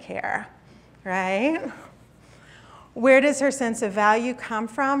psychiatric care, right? Where does her sense of value come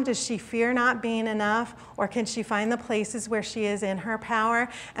from? Does she fear not being enough, or can she find the places where she is in her power?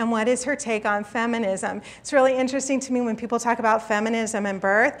 And what is her take on feminism? It's really interesting to me when people talk about feminism and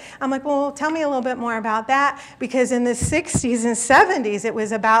birth. I'm like, well, tell me a little bit more about that, because in the 60s and 70s, it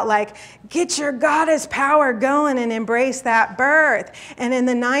was about like, get your goddess power going and embrace that birth. And in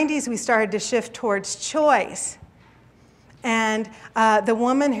the 90s, we started to shift towards choice. And the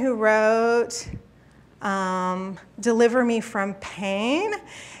woman who wrote Deliver Me from Pain,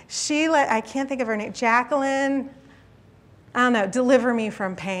 I can't think of her name, Jacqueline, I don't know, Deliver Me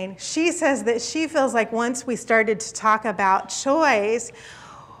from Pain. She says that she feels like once we started to talk about choice,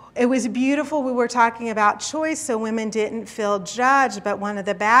 It was beautiful. We were talking about choice, so women didn't feel judged, but one of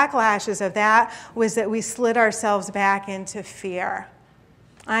the backlashes of that was that we slid ourselves back into fear.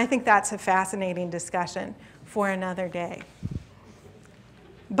 I think that's a fascinating discussion for another day.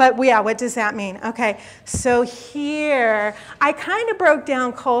 But yeah, what does that mean? Okay, so here, I kind of broke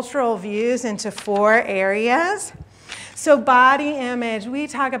down cultural views into 4 areas. So body image, we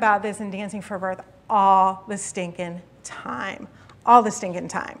talk about this in Dancing for Birth all the stinking time. All the stinking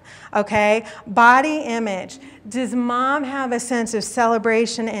time, okay? Body image. Does mom have a sense of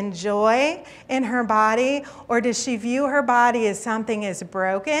celebration and joy in her body, or does she view her body as something is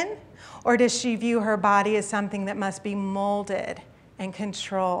broken, or does she view her body as something that must be molded and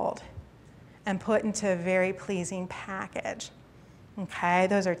controlled and put into a very pleasing package? Okay,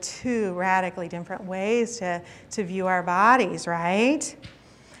 those are 2 radically different ways to view our bodies, right?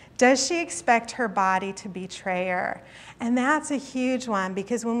 Does she expect her body to betray her? And that's a huge one,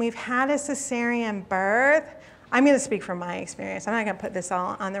 because when we've had a cesarean birth, I'm going to speak from my experience. I'm not going to put this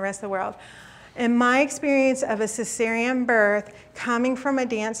all on the rest of the world. In my experience of a cesarean birth, coming from a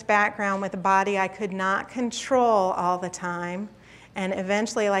dance background with a body I could not control all the time, and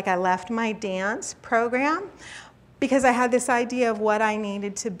eventually, like, I left my dance program because I had this idea of what I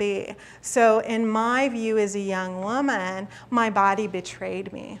needed to be. So in my view as a young woman, my body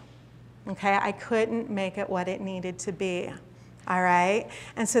betrayed me. Okay, I couldn't make it what it needed to be, all right?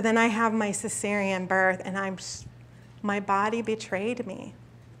 And so then I have my cesarean birth, and my body betrayed me.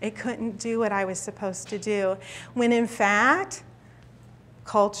 It couldn't do what I was supposed to do, when in fact,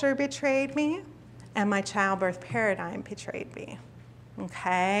 culture betrayed me, and my childbirth paradigm betrayed me.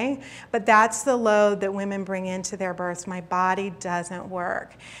 Okay, but that's the load that women bring into their births. My body doesn't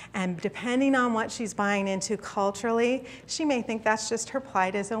work. And depending on what she's buying into culturally, she may think that's just her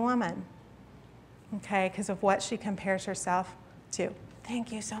plight as a woman. Okay, because of what she compares herself to.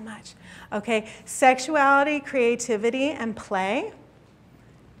 Thank you so much. Okay, sexuality, creativity, and play.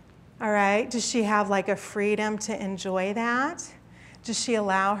 All right, does she have like a freedom to enjoy that? Does she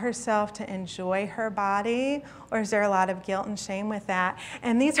allow herself to enjoy her body, or is there a lot of guilt and shame with that?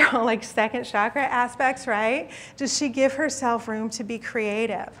 And these are all like second chakra aspects, right? Does she give herself room to be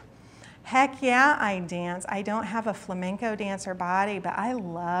creative? Heck yeah, I dance. I don't have a flamenco dancer body, but I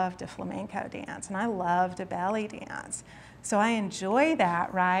love to flamenco dance, and I love to belly dance. So I enjoy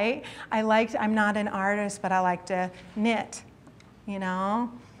that, right? I'm not an artist, but I like to knit, you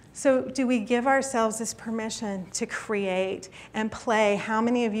know? So do we give ourselves this permission to create and play? How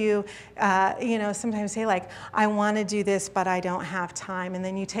many of you, sometimes say like, I want to do this, but I don't have time. And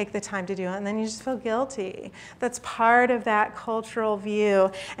then you take the time to do it, and then you just feel guilty. That's part of that cultural view.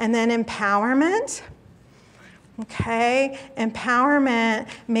 And then empowerment. Okay, empowerment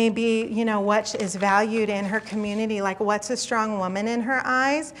may be, what is valued in her community, like what's a strong woman in her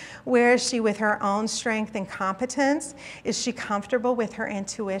eyes? Where is she with her own strength and competence? Is she comfortable with her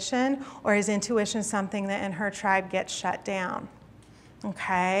intuition, or is intuition something that in her tribe gets shut down?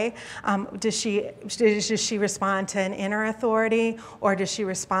 Okay, does she respond to an inner authority, or does she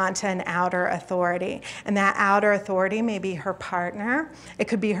respond to an outer authority? And that outer authority may be her partner, it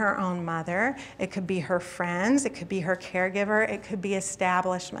could be her own mother, it could be her friends, it could be her caregiver, it could be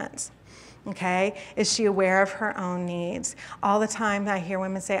establishments. Okay, is she aware of her own needs? All the time I hear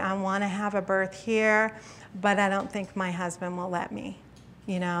women say, I want to have a birth here, but I don't think my husband will let me.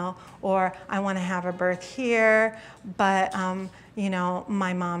 Or I want to have a birth here, but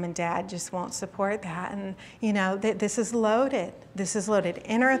my mom and dad just won't support that. And this is loaded. This is loaded.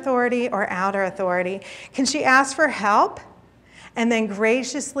 Inner authority or outer authority. Can she ask for help and then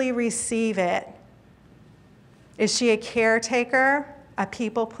graciously receive it? Is she a caretaker, a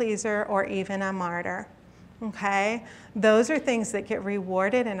people pleaser, or even a martyr? Okay, those are things that get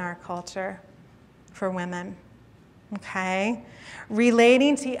rewarded in our culture for women. Okay,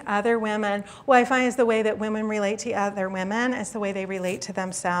 relating to other women. What I find is the way that women relate to other women is the way they relate to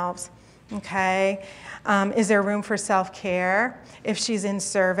themselves. Okay, is there room for self-care? If she's in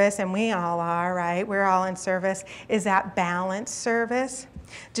service, and we all are, right? We're all in service. Is that balanced service?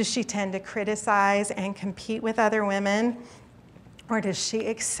 Does she tend to criticize and compete with other women? Or does she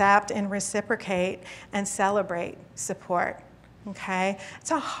accept and reciprocate and celebrate support? Okay, it's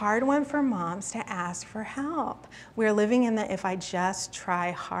a hard one for moms to ask for help. We're living in the if I just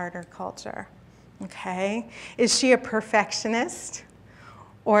try harder culture. Okay, is she a perfectionist,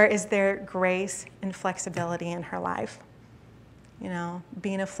 or is there grace and flexibility in her life?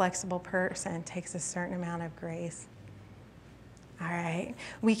 Being a flexible person takes a certain amount of grace. All right,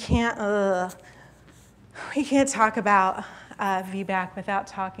 we can't talk about VBAC without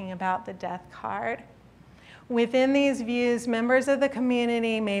talking about the death card. Within these views, members of the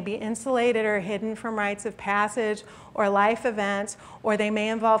community may be insulated or hidden from rites of passage or life events, or they may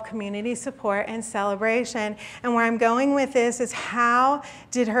involve community support and celebration. And where I'm going with this is, how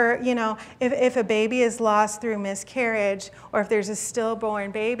did her, if a baby is lost through miscarriage, or if there's a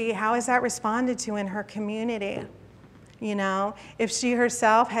stillborn baby, how is that responded to in her community? If she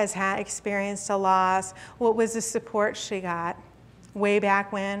herself has experienced a loss, what was the support she got way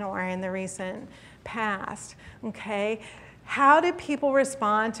back when or in the recent past? Okay, how did people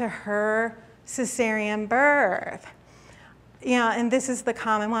respond to her cesarean birth? And this is the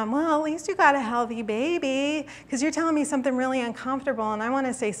common one. Well, at least you got a healthy baby, because you're telling me something really uncomfortable and I want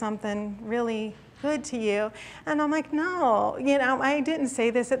to say something really good to you. And I'm like, no, I didn't say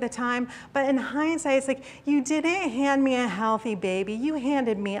this at the time, but in hindsight, it's like, you didn't hand me a healthy baby, you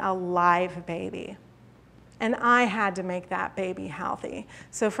handed me a live baby. And I had to make that baby healthy.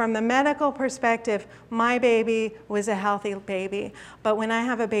 So from the medical perspective, my baby was a healthy baby. But when I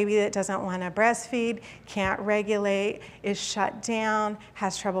have a baby that doesn't want to breastfeed, can't regulate, is shut down,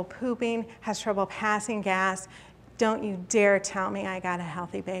 has trouble pooping, has trouble passing gas, don't you dare tell me I got a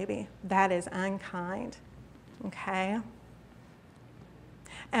healthy baby. That is unkind, okay?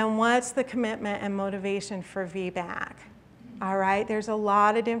 And what's the commitment and motivation for VBAC? All right, there's a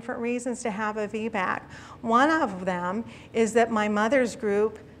lot of different reasons to have a VBAC. One of them is that my mother's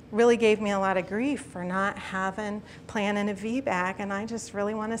group really gave me a lot of grief for not planning a VBAC, and I just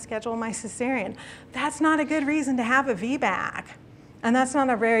really want to schedule my cesarean. That's not a good reason to have a VBAC. And that's not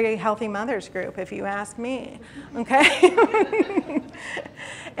a very healthy mother's group, if you ask me, okay?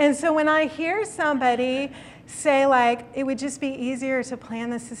 And so when I hear somebody say, like, it would just be easier to plan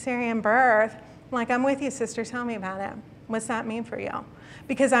the cesarean birth, I'm like, I'm with you, sister, tell me about it. What's that mean for you?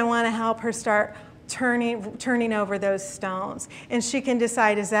 Because I want to help her start turning over those stones. And she can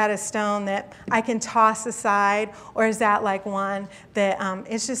decide, is that a stone that I can toss aside, or is that like one that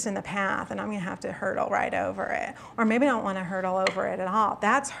it's just in the path and I'm going to have to hurdle right over it? Or maybe I don't want to hurdle over it at all.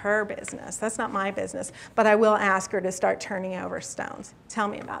 That's her business. That's not my business. But I will ask her to start turning over stones. Tell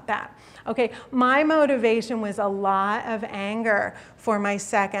me about that. Okay, my motivation was a lot of anger for my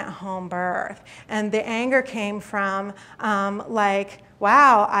second home birth. And the anger came from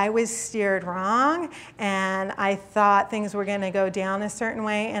wow, I was steered wrong, and I thought things were going to go down a certain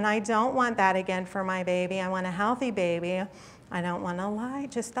way, and I don't want that again for my baby. I want a healthy baby. I don't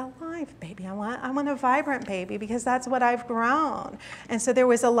want just a live baby. I want a vibrant baby, because that's what I've grown. And so there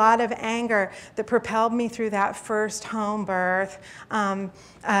was a lot of anger that propelled me through that first home birth.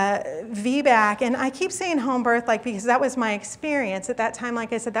 VBAC, and I keep saying home birth because that was my experience. At that time,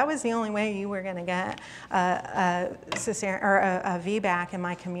 like I said, that was the only way you were going to get a cesarean or a VBAC in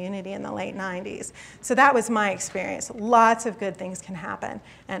my community in the late 90s. So that was my experience. Lots of good things can happen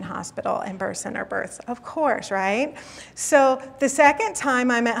in hospital and birth center births, of course, right? So the second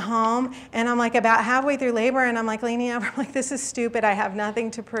time I'm at home and I'm like about halfway through labor and I'm like leaning over, I'm like, this is stupid. I have nothing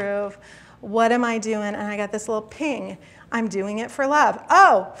to prove. What am I doing? And I got this little ping. I'm doing it for love.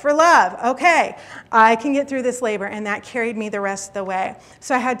 Oh, for love. Okay, I can get through this labor, and that carried me the rest of the way.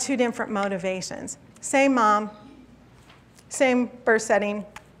 So I had two different motivations. Same mom, same birth setting,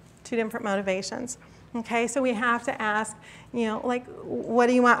 two different motivations. Okay, so we have to ask, what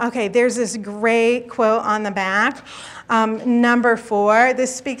do you want? Okay, there's this great quote on the back. Number 4,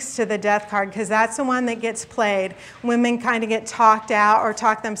 this speaks to the death card, because that's the one that gets played. Women kind of get talked out or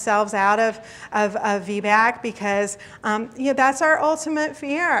talk themselves out of VBAC, because that's our ultimate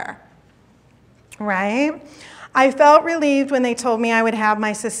fear, right? I felt relieved when they told me I would have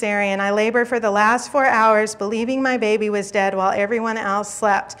my cesarean. I labored for the last 4 hours, believing my baby was dead while everyone else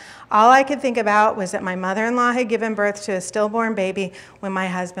slept. All I could think about was that my mother-in-law had given birth to a stillborn baby when my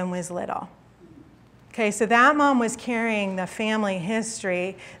husband was little. Okay, so that mom was carrying the family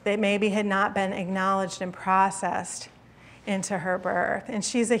history that maybe had not been acknowledged and processed into her birth. And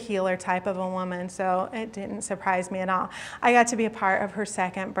she's a healer type of a woman, so it didn't surprise me at all. I got to be a part of her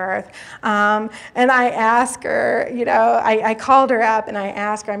second birth. And I asked her, I called her up and I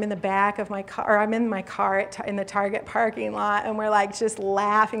asked her, I'm in the back of my car, or I'm in my car in the Target parking lot, and we're like just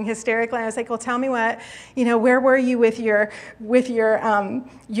laughing hysterically. And I was like, well, tell me where were you with your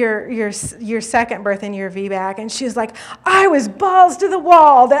second birth and your VBAC? And she was like, I was balls to the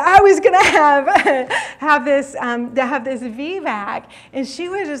wall that I was gonna have this VBAC. And she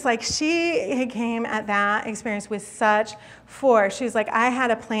was just like, she came at that experience with such force. She was like, I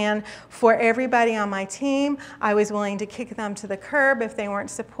had a plan for everybody on my team. I was willing to kick them to the curb if they weren't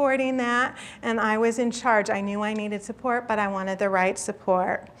supporting that. And I was in charge. I knew I needed support, but I wanted the right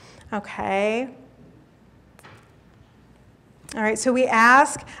support. Okay. All right, so we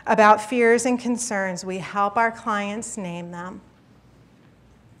ask about fears and concerns. We help our clients name them.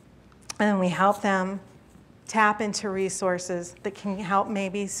 And we help them tap into resources that can help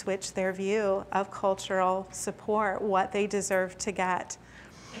maybe switch their view of cultural support, what they deserve to get.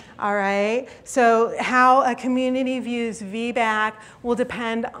 All right, so how a community views VBAC will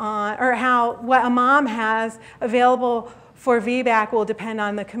depend on, or what a mom has available for VBAC will depend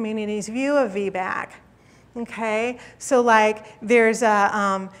on the community's view of VBAC. Okay, so like there's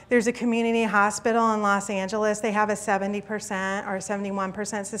a community hospital in Los Angeles. They have a 70% or 71%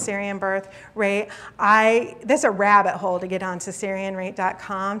 cesarean birth rate. That's a rabbit hole to get on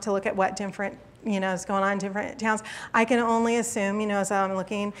cesareanrate.com to look at what different is going on in different towns. I can only assume, as I'm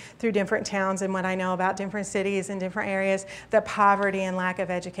looking through different towns and what I know about different cities and different areas, that poverty and lack of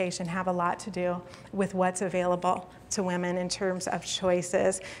education have a lot to do with what's available to women in terms of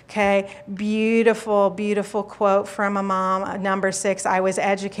choices. Okay, beautiful, beautiful quote from a mom, number 6, I was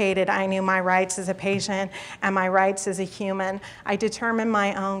educated, I knew my rights as a patient and my rights as a human. I determined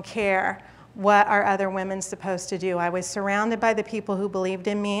my own care. What are other women supposed to do? I was surrounded by the people who believed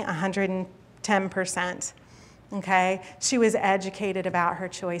in me 110%. Okay, she was educated about her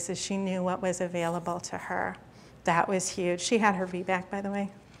choices. She knew what was available to her. That was huge. She had her VBAC, by the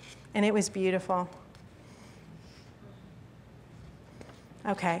way, and it was beautiful.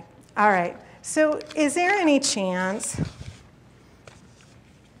 Okay, all right. So is there any chance?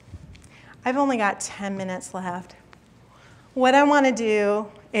 I've only got 10 minutes left. What I want to do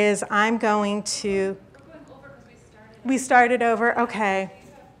is I'm going to. We're going over because we started over. Okay.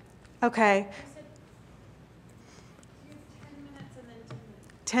 Okay.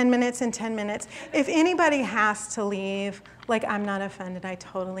 10 minutes and 10 minutes. If anybody has to leave, like, I'm not offended. I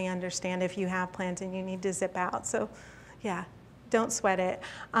totally understand if you have plans and you need to zip out. So, yeah, don't sweat it.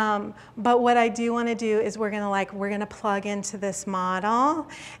 But what I do want to do is we're gonna plug into this model,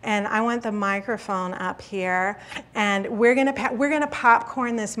 and I want the microphone up here, and we're gonna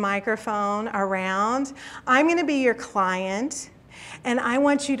popcorn this microphone around. I'm gonna be your client, and I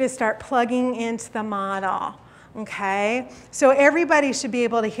want you to start plugging into the model. Okay, so everybody should be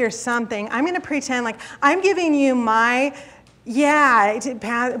able to hear something. I'm going to pretend like I'm giving you my,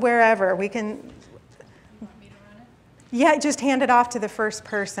 wherever we can. You want me to run it? Yeah, just hand it off to the first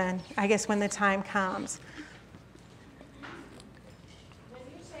person, I guess, when the time comes. When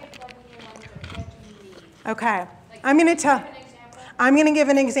you say plugging in, what do you mean? Okay, Like, I'm going to give an example? I'm going to give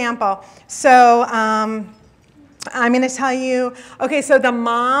an example. So I'm going to tell you, okay, so the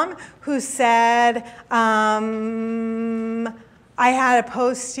mom who said, I had a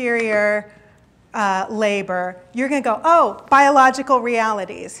posterior labor, you're going to go, oh, biological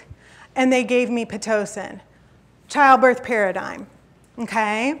realities. And they gave me Pitocin, childbirth paradigm,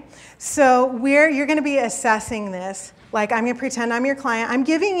 okay? So you're going to be assessing this. Like, I'm going to pretend I'm your client. I'm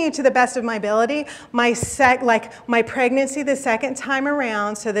giving you, to the best of my ability, my pregnancy the second time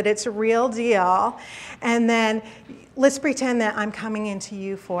around so that it's a real deal. And then let's pretend that I'm coming into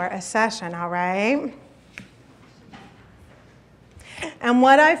you for a session, all right? And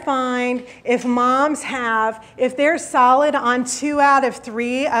what I find, if moms if they're solid on 2 out of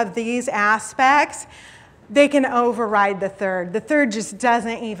 3 of these aspects, they can override the third. The third just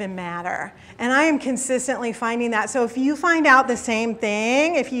doesn't even matter. And I am consistently finding that. So if you find out the same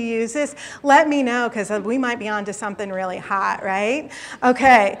thing, if you use this, let me know, because we might be onto something really hot, right?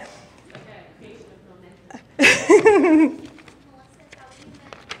 Okay.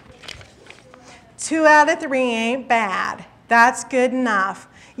 2 out of 3 ain't bad. That's good enough.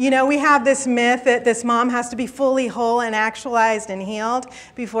 You know, we have this myth that this mom has to be fully whole and actualized and healed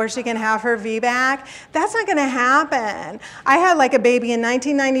before she can have her VBAC. That's not going to happen. I had like a baby in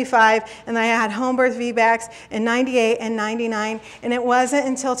 1995, and I had home birth VBACs in 98 and 99, and it wasn't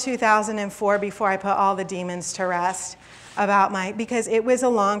until 2004 before I put all the demons to rest because it was a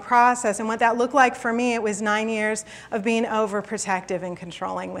long process. And what that looked like for me, it was 9 years of being overprotective and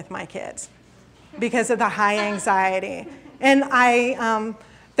controlling with my kids because of the high anxiety. And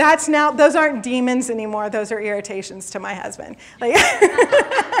those aren't demons anymore. Those are irritations to my husband.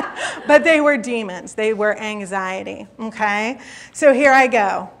 But they were demons. They were anxiety, okay? So here I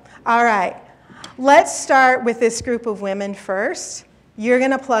go. All right. Let's start with this group of women first. You're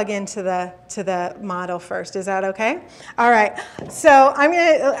going to plug into the model first. Is that okay? All right. So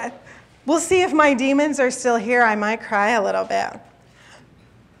we'll see if my demons are still here. I might cry a little bit.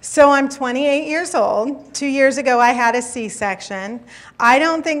 So I'm 28 years old. 2 years ago, I had a C-section. I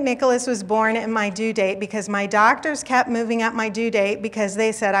don't think Nicholas was born at my due date because my doctors kept moving up my due date because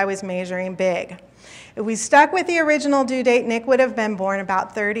they said I was measuring big. If we stuck with the original due date, Nick would have been born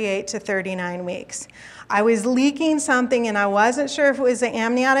about 38 to 39 weeks. I was leaking something and I wasn't sure if it was the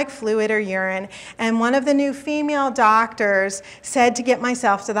amniotic fluid or urine, and one of the new female doctors said to get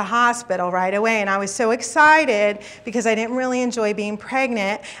myself to the hospital right away, and I was so excited because I didn't really enjoy being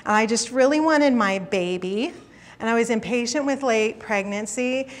pregnant and I just really wanted my baby, and I was impatient with late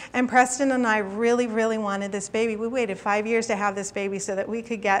pregnancy, and Preston and I really, really wanted this baby. We waited 5 years to have this baby so that we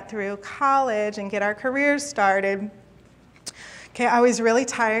could get through college and get our careers started. Okay, I was really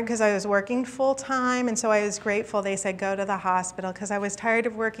tired because I was working full time, and so I was grateful they said go to the hospital because I was tired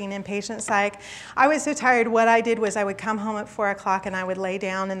of working inpatient psych. I was so tired, what I did was I would come home at 4 o'clock and I would lay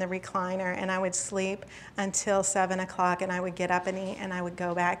down in the recliner and I would sleep until 7 o'clock, and I would get up and eat and I would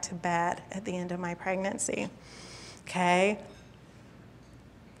go back to bed at the end of my pregnancy. Okay?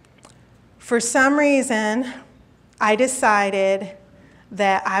 For some reason, I decided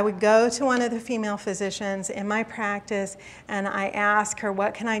that I would go to one of the female physicians in my practice and I asked her,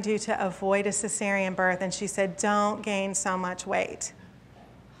 what can I do to avoid a cesarean birth? And she said, don't gain so much weight.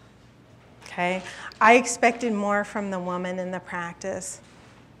 Okay? I expected more from the woman in the practice.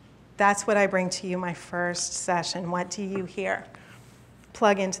 That's what I bring to you my first session. What do you hear?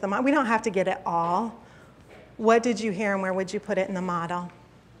 Plug into the model. We don't have to get it all. What did you hear and where would you put it in the model?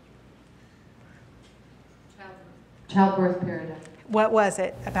 Childbirth paradigm. What was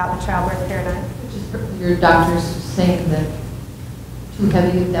it about the childbirth paradigm? Just your doctors saying that too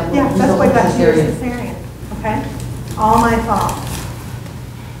heavy, that would Yeah, that's result what in got you a cesarean. cesarean. Okay? All my fault.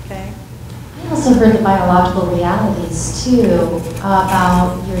 Okay? I also heard the biological realities too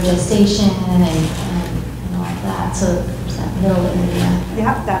about your gestation and all of that. So there's that middle area.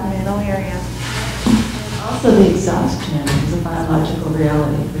 Yep, that middle area. Also the exhaustion is a biological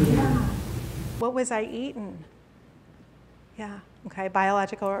reality for you. What was I eating? Yeah, okay,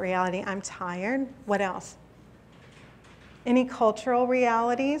 biological reality. I'm tired. What else? Any cultural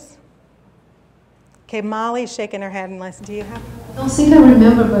realities? Okay, Molly's shaking her head unless, do you have? I don't think I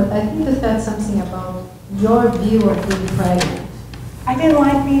remember, but I think that that's something about your view of being pregnant. I didn't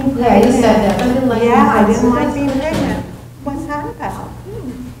like being pregnant. Yeah, you said that. I didn't like being I pregnant. didn't like being pregnant. What's that about?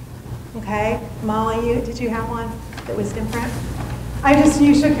 Okay, Molly, did you have one that was different?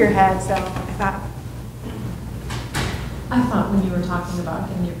 You shook your head, so I thought when you were talking about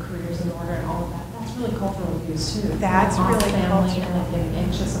getting your careers in order and all of that, that's really cultural views too. That's really family cultural. and then getting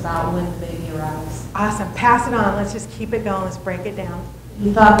anxious about when the baby arrives. Awesome. Pass it on. Let's just keep it going. Let's break it down.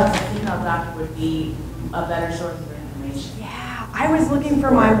 You thought that the female doctor would be a better source of information. Yeah, I was looking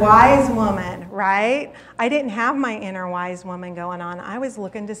for my wise woman, right? I didn't have my inner wise woman going on. I was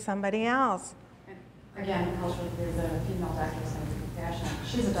looking to somebody else. And again, culturally, there's a female doctor who's going to be compassionate.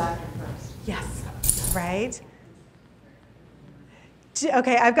 She's a doctor first. Yes, right?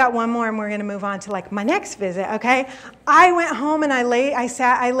 Okay, I've got one more and we're going to move on to like my next visit, okay? I went home and I laid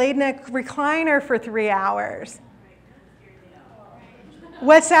in a recliner for 3 hours.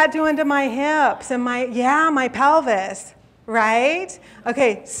 What's that doing to my hips and my pelvis, right?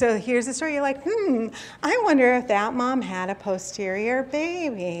 Okay, so here's the story. You're like, I wonder if that mom had a posterior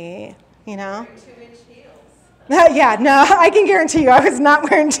baby, you know? 2-inch heels. Yeah, no, I can guarantee you I was not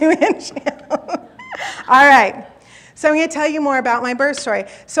wearing 2-inch heels. All right. So I'm going to tell you more about my birth story.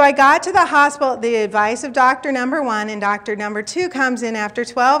 So I got to the hospital at the advice of doctor number 1, and doctor number 2 comes in after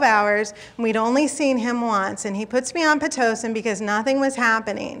 12 hours, and we'd only seen him once, and he puts me on Pitocin because nothing was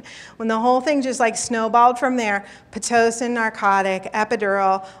happening. When the whole thing just like snowballed from there, Pitocin, narcotic,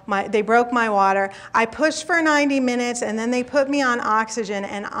 epidural, they broke my water. I pushed for 90 minutes, and then they put me on oxygen,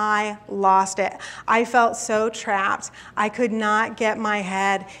 and I lost it. I felt so trapped. I could not get my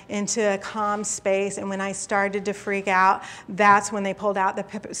head into a calm space, and when I started to freak out, that's when they pulled out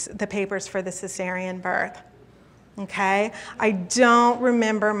the papers for the cesarean birth. Okay? I don't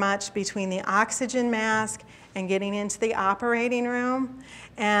remember much between the oxygen mask and getting into the operating room.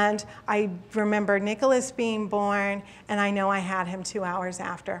 And I remember Nicholas being born, and I know I had him 2 hours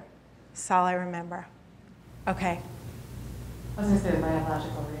after. That's all I remember. Okay. I was going to say the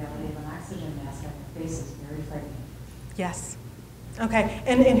biological reality of an oxygen mask on your face is very frightening. Yes. Okay.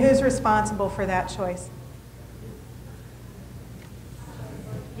 And who's responsible for that choice?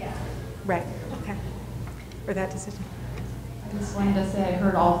 Yeah. Right. Okay. For that decision. I just wanted to say I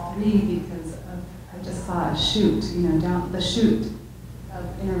heard all three because I just saw a chute, down the chute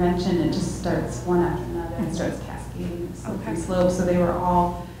of intervention. It just starts one after another and starts cascading slippery slope. So they were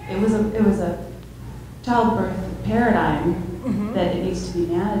all. It was a childbirth paradigm that it needs to be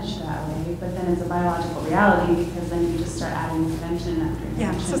managed that way, but then it's a biological reality because then you just start adding intervention after intervention.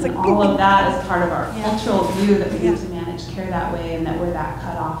 Yeah, so it's like, and all of that is part of our cultural view that we need to manage manage care that way, and that we're that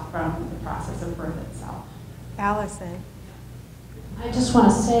cut off from the process of birth itself. Allison. I just want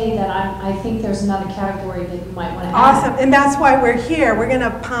to say that I think there's another category that you might want to add. Awesome, and that's why we're here. We're going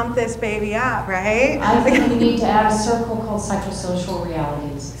to pump this baby up, right? I think we need to add a circle called psychosocial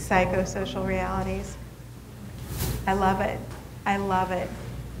realities. Psychosocial realities. I love it. I love it.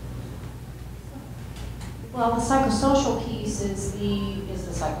 Well, the psychosocial piece is the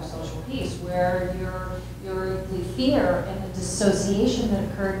psychosocial piece where the fear and the dissociation that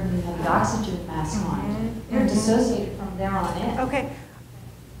occurred when you had the oxygen mask on. You're dissociated from there on in. Okay.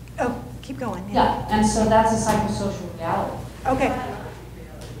 Oh, keep going. Yeah, and so that's a psychosocial reality. Okay.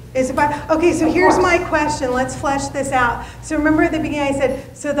 Okay, so here's my question. Let's flesh this out. So remember at the beginning I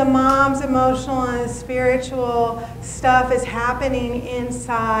said, so the mom's emotional and spiritual stuff is happening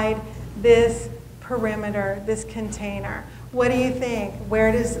inside this perimeter, this container. What do you think?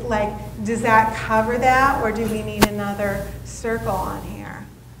 Where does that cover that, or do we need another circle on here?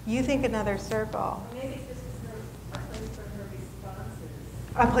 You think another circle? Maybe this is a place for her responses.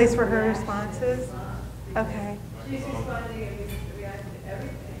 A place for her responses? Okay. She's responding and reacting to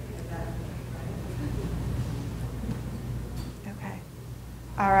everything at that point, right? Okay.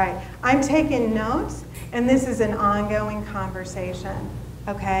 All right. I'm taking notes, and this is an ongoing conversation.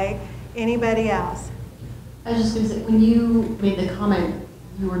 Okay? Anybody else? I was just going to say, when you made the comment,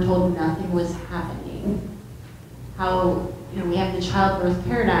 you were told nothing was happening. How, we have the childbirth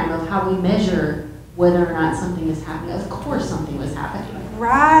paradigm of how we measure whether or not something is happening. Of course something was happening.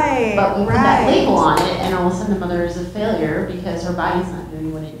 Right. But we put that label on it, and all of a sudden the mother is a failure because her body's not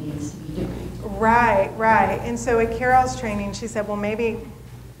doing what it needs to be doing. Right, right. And so at Carol's training, she said, well, maybe,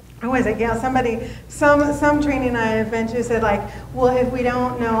 who was it? Yeah, some training I have been to said well, if we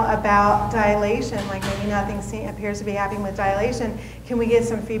don't know about dilation, maybe nothing appears to be happening with dilation, can we get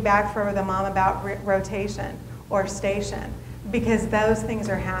some feedback for the mom about rotation or station? Because those things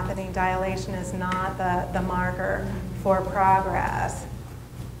are happening. Dilation is not the marker for progress.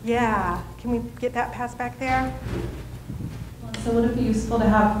 Yeah, can we get that passed back there? So would it be useful to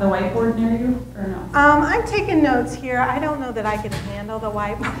have the whiteboard near you, or no? I'm taking notes here. I don't know that I can handle the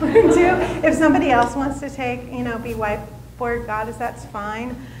whiteboard too. If somebody else wants to take, be whiteboard goddess, that's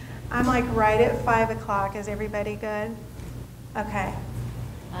fine. I'm right at 5 o'clock. Is everybody good? Okay.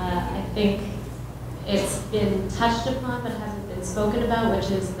 I think it's been touched upon but hasn't been spoken about, which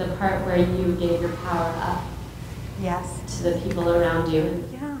is the part where you gave your power up. Yes. To the people around you.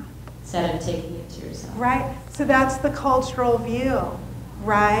 Yeah. Instead of taking it to yourself. Right. So that's the cultural view,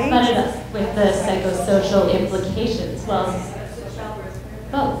 right? But it's with the psychosocial implications. Well,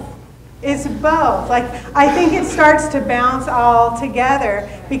 both. It's both. I think it starts to bounce all together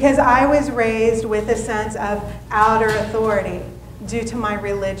because I was raised with a sense of outer authority due to my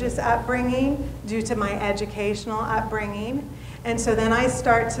religious upbringing, due to my educational upbringing. And so then I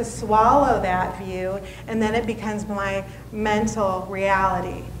start to swallow that view, and then it becomes my mental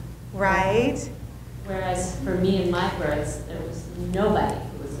reality, right? Whereas for me and my births, there was nobody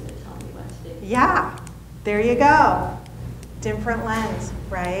who was going to tell me what to do. Yeah, there you go. Different lens,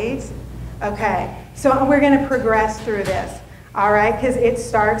 right? Okay, so we're going to progress through this, all right, because it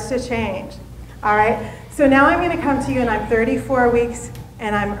starts to change, all right? So now I'm going to come to you, and I'm 34 weeks,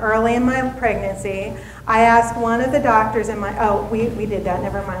 and I'm early in my pregnancy. I asked one of the doctors in my, we did that,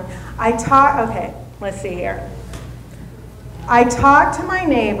 never mind. Okay, let's see here. I talked to my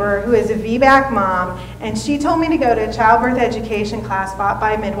neighbor who is a VBAC mom, and she told me to go to a childbirth education class taught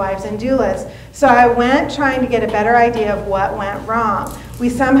by midwives and doulas. So I went trying to get a better idea of what went wrong. We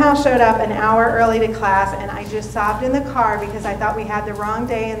somehow showed up an hour early to class, and I just sobbed in the car because I thought we had the wrong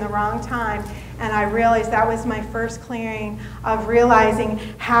day and the wrong time. And I realized that was my first clearing of realizing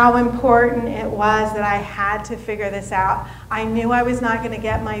how important it was that I had to figure this out. I knew I was not going to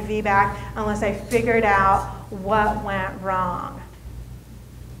get my VBAC unless I figured out what went wrong.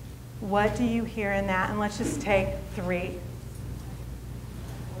 What do you hear in that? And let's just take 3.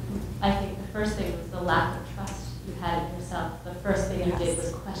 I think the first thing was the lack of trust you had in yourself. The first thing you did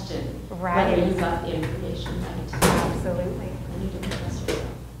was question whether you got the information right. Absolutely. And you didn't trust yourself.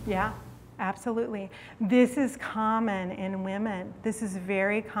 Yeah. Absolutely. This is common in women. This is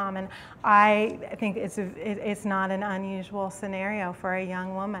very common. I think it's not an unusual scenario for a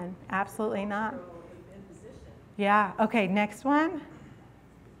young woman. Absolutely not. Yeah. Okay, next one.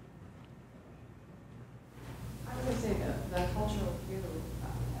 I was going to say the cultural view.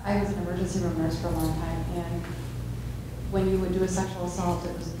 I was an emergency room nurse for a long time, and when you would do a sexual assault,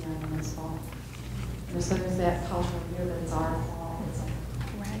 it was the young woman's fault. And so there's that cultural view that it's our fault.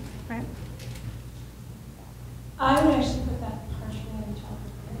 Right, right. I would actually put that partially in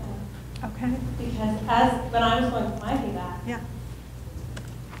childhood paradigm. Okay. Because when I was going through my VBAC, Yeah.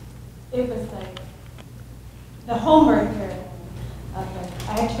 it was like the homework here of like,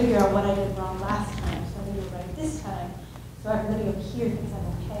 I had to figure out what I did wrong last time, so I need to write this time, so everybody over here thinks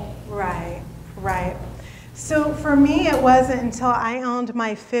I'm okay. Right, right. So for me, it wasn't until I owned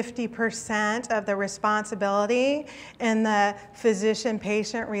my 50% of the responsibility in the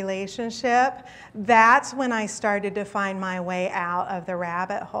physician-patient relationship, that's when I started to find my way out of the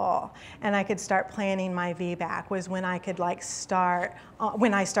rabbit hole. And I could start planning my VBAC, was when I could like start,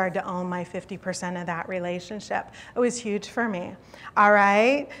 when I started to own my 50% of that relationship. It was huge for me. All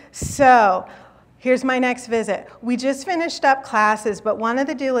right, so here's my next visit. We just finished up classes, but one of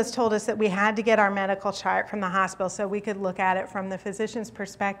the doulas told us that we had to get our medical chart from the hospital so we could look at it from the physician's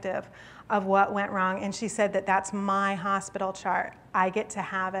perspective of what went wrong. And she said that that's my hospital chart. I get to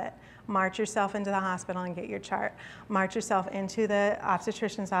have it. March yourself into the hospital and get your chart. March yourself into the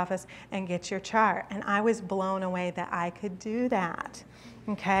obstetrician's office and get your chart. And I was blown away that I could do that,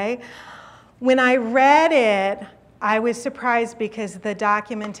 okay? When I read it, I was surprised because the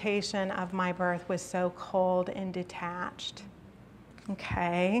documentation of my birth was so cold and detached,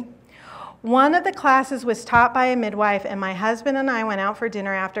 okay? One of the classes was taught by a midwife, and my husband and I went out for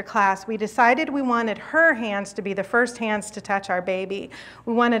dinner after class. We decided we wanted her hands to be the first hands to touch our baby.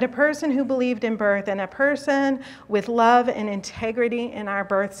 We wanted a person who believed in birth and a person with love and integrity in our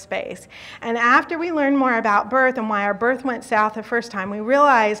birth space. And after we learned more about birth and why our birth went south the first time, we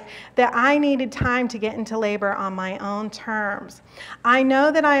realized that I needed time to get into labor on my own terms. I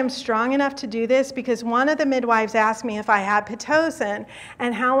know that I am strong enough to do this because one of the midwives asked me if I had Pitocin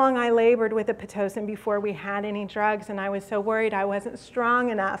and how long I labored with the Pitocin before we had any drugs, and I was so worried I wasn't strong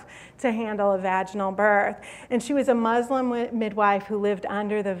enough to handle a vaginal birth. And she was a Muslim midwife who lived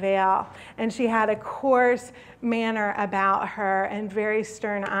under the veil, and she had a coarse manner about her and very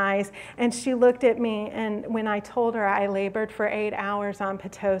stern eyes. And she looked at me, and when I told her I labored for 8 hours on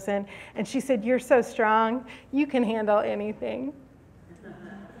Pitocin, and she said, "You're so strong, you can handle anything."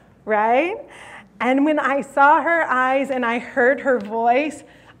 Right? And when I saw her eyes and I heard her voice,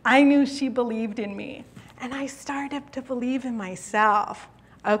 I knew she believed in me. And I started to believe in myself.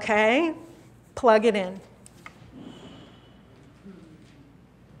 Okay? Plug it in.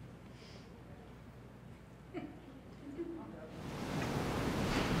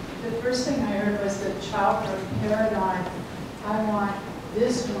 The first thing I heard was the childbirth paradigm. I want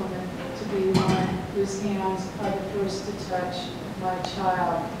this woman to be one whose hands are the first to touch my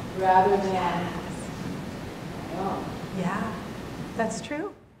child, rather than, oh. Yeah, that's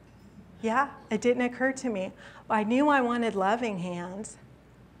true. Yeah, it didn't occur to me. I knew I wanted loving hands.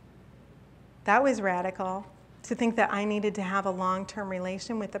 That was radical, to think that I needed to have a long-term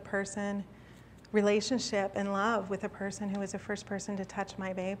relationship and love with a person who was the first person to touch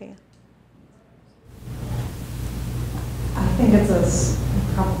my baby. I think it's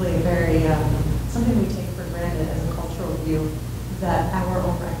probably a very, something we take for granted as a cultural view, that our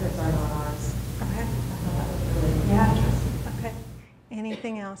own records are not ours. Okay. I thought that was really interesting. Okay.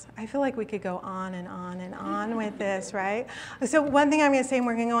 Anything else? I feel like we could go on and on and on with this, right? So one thing I'm going to say, and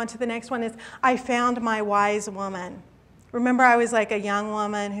we're going to go on to the next one, is I found my wise woman. Remember, I was like a young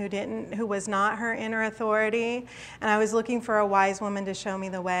woman who was not her inner authority, and I was looking for a wise woman to show me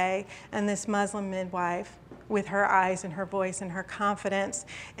the way, and this Muslim midwife, with her eyes and her voice and her confidence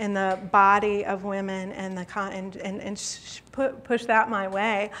in the body of women and push that my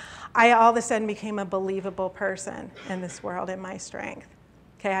way, I all of a sudden became a believable person in this world in my strength.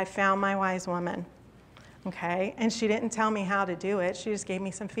 Okay, I found my wise woman. Okay, and she didn't tell me how to do it. She just gave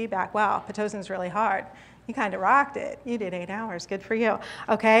me some feedback. Wow, Pitocin's really hard. You kind of rocked it. You did 8 hours. Good for you.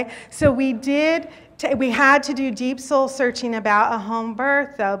 Okay, so we had to do deep soul searching about a home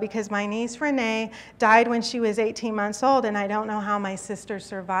birth, though, because my niece Renee died when she was 18 months old, and I don't know how my sister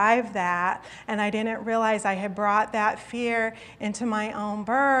survived that, and I didn't realize I had brought that fear into my own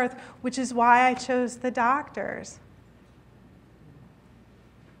birth, which is why I chose the doctors.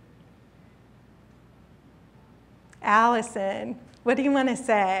 Allison, what do you want to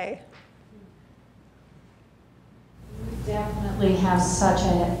say? Definitely have such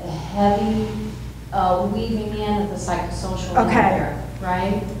a heavy weaving in of the psychosocial in Okay. there,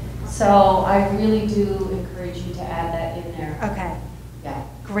 right? So I really do encourage you to add that in there. Okay. Yeah.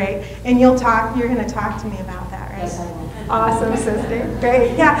 Great. And you're going to talk to me about that, right? Yes, I will. Awesome, sister.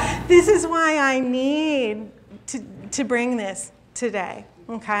 Great. Yeah, this is why I need to bring this today,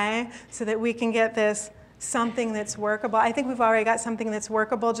 okay? So that we can get this something that's workable. I think we've already got something that's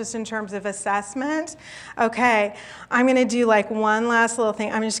workable just in terms of assessment. Okay, I'm gonna do like one last little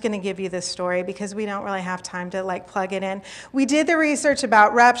thing. I'm just gonna give you this story because we don't really have time to like plug it in. We did the research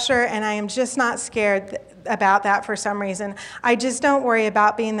about rupture, and I am just not scared about that for some reason. I just don't worry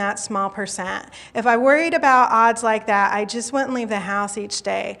about being that small percent. If I worried about odds like that, I just wouldn't leave the house each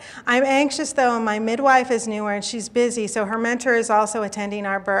day. I'm anxious though, and my midwife is newer and she's busy, so her mentor is also attending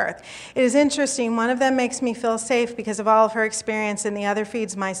our birth. It is interesting, one of them makes me feel safe because of all of her experience, and the other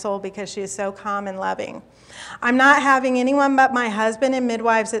feeds my soul because she is so calm and loving. I'm not having anyone but my husband and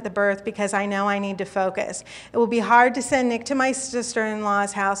midwives at the birth because I know I need to focus. It will be hard to send Nick to my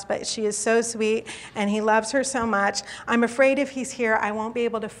sister-in-law's house, but she is so sweet and he loves her so much. I'm afraid if he's here, I won't be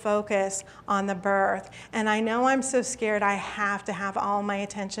able to focus on the birth. And I know I'm so scared I have to have all my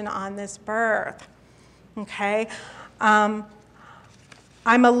attention on this birth. Okay?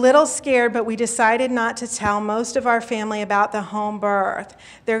 I'm a little scared, but we decided not to tell most of our family about the home birth.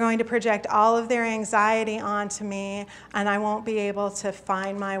 They're going to project all of their anxiety onto me, and I won't be able to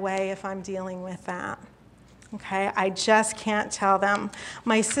find my way if I'm dealing with that. Okay, I just can't tell them.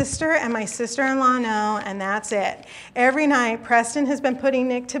 My sister and my sister-in-law know, and that's it. Every night, Preston has been putting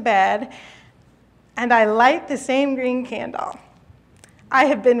Nick to bed, and I light the same green candle. I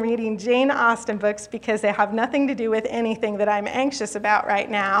have been reading Jane Austen books because they have nothing to do with anything that I'm anxious about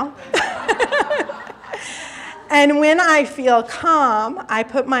right now. And when I feel calm, I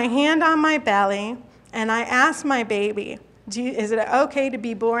put my hand on my belly and I ask my baby, is it okay to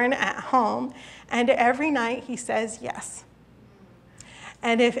be born at home? And every night he says yes.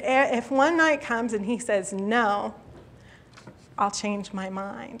 And if one night comes and he says no, I'll change my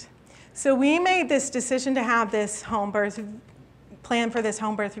mind. So we made this decision to have this home birth plan for this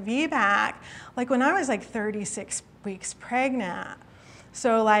home birth VBAC, like when I was like 36 weeks pregnant.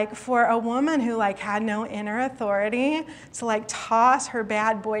 So like for a woman who like had no inner authority to like toss her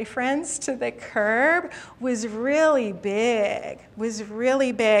bad boyfriends to the curb was really big,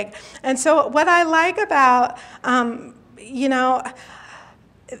 And so what I like about, you know,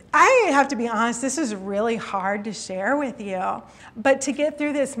 I have to be honest, this is really hard to share with you. But to get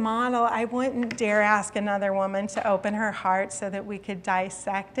through this model, I wouldn't dare ask another woman to open her heart so that we could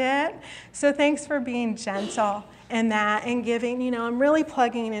dissect it. So thanks for being gentle in that and giving, you know, I'm really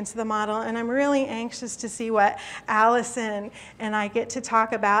plugging into the model, and I'm really anxious to see what Allison and I get to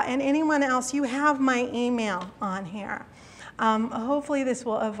talk about. And anyone else, you have my email on here. Hopefully this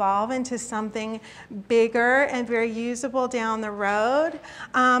will evolve into something bigger and very usable down the road.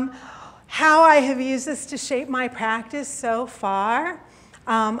 How I have used this to shape my practice so far,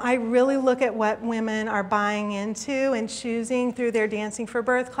 I really look at what women are buying into and choosing through their Dancing for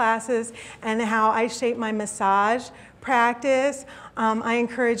Birth classes and how I shape my massage practice. I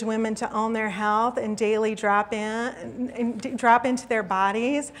encourage women to own their health and daily drop into their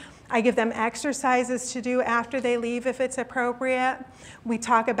bodies. I give them exercises to do after they leave if it's appropriate. We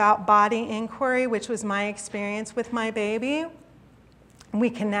talk about body inquiry, which was my experience with my baby.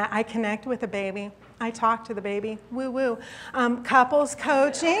 I connect with the baby. I talk to the baby, woo woo. Couples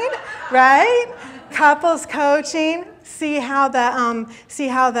coaching, right? Couples coaching, see how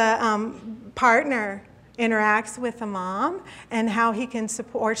the partner interacts with the mom and how he can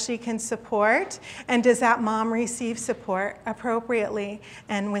support or she can support, and does that mom receive support appropriately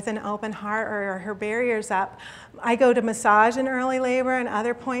and with an open heart, or are her barriers up? I go to massage in early labor and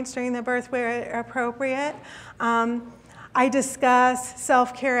other points during the birth where appropriate. I discuss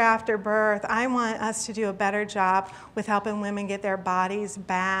self-care after birth. I want us to do a better job with helping women get their bodies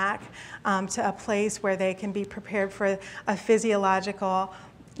back to a place where they can be prepared for a physiological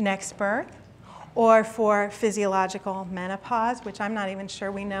next birth, or for physiological menopause, which I'm not even sure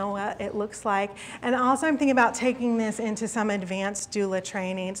we know what it looks like. And also I'm thinking about taking this into some advanced doula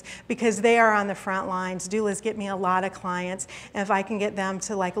trainings because they are on the front lines. Doulas get me a lot of clients, and if I can get them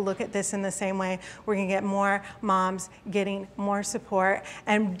to like look at this in the same way, we're gonna get more moms getting more support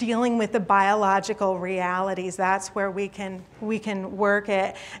and dealing with the biological realities. That's where we can work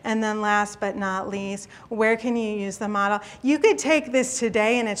it. And then last but not least, where can you use the model? You could take this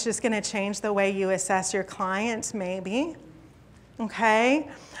today and it's just gonna change the way you assess your clients, maybe. Okay?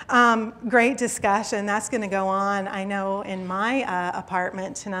 Great discussion. That's going to go on, I know, in my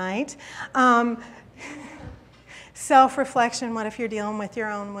apartment tonight. Self-reflection, what if you're dealing with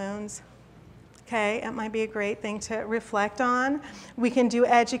your own wounds? Okay, it might be a great thing to reflect on. We can do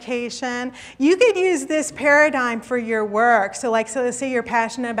education. You could use this paradigm for your work. So let's say you're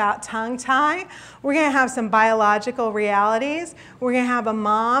passionate about tongue tie. We're gonna have some biological realities. We're gonna have a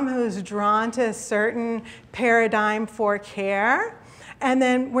mom who's drawn to a certain paradigm for care. And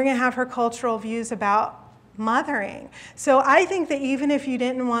then we're gonna have her cultural views about mothering. So I think that even if you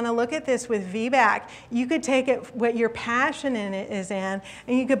didn't want to look at this with VBAC, you could take it, what your passion in it is in,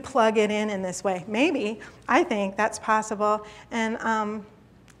 and you could plug it in this way. Maybe. I think that's possible. And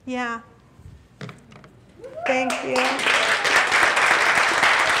yeah. Thank you.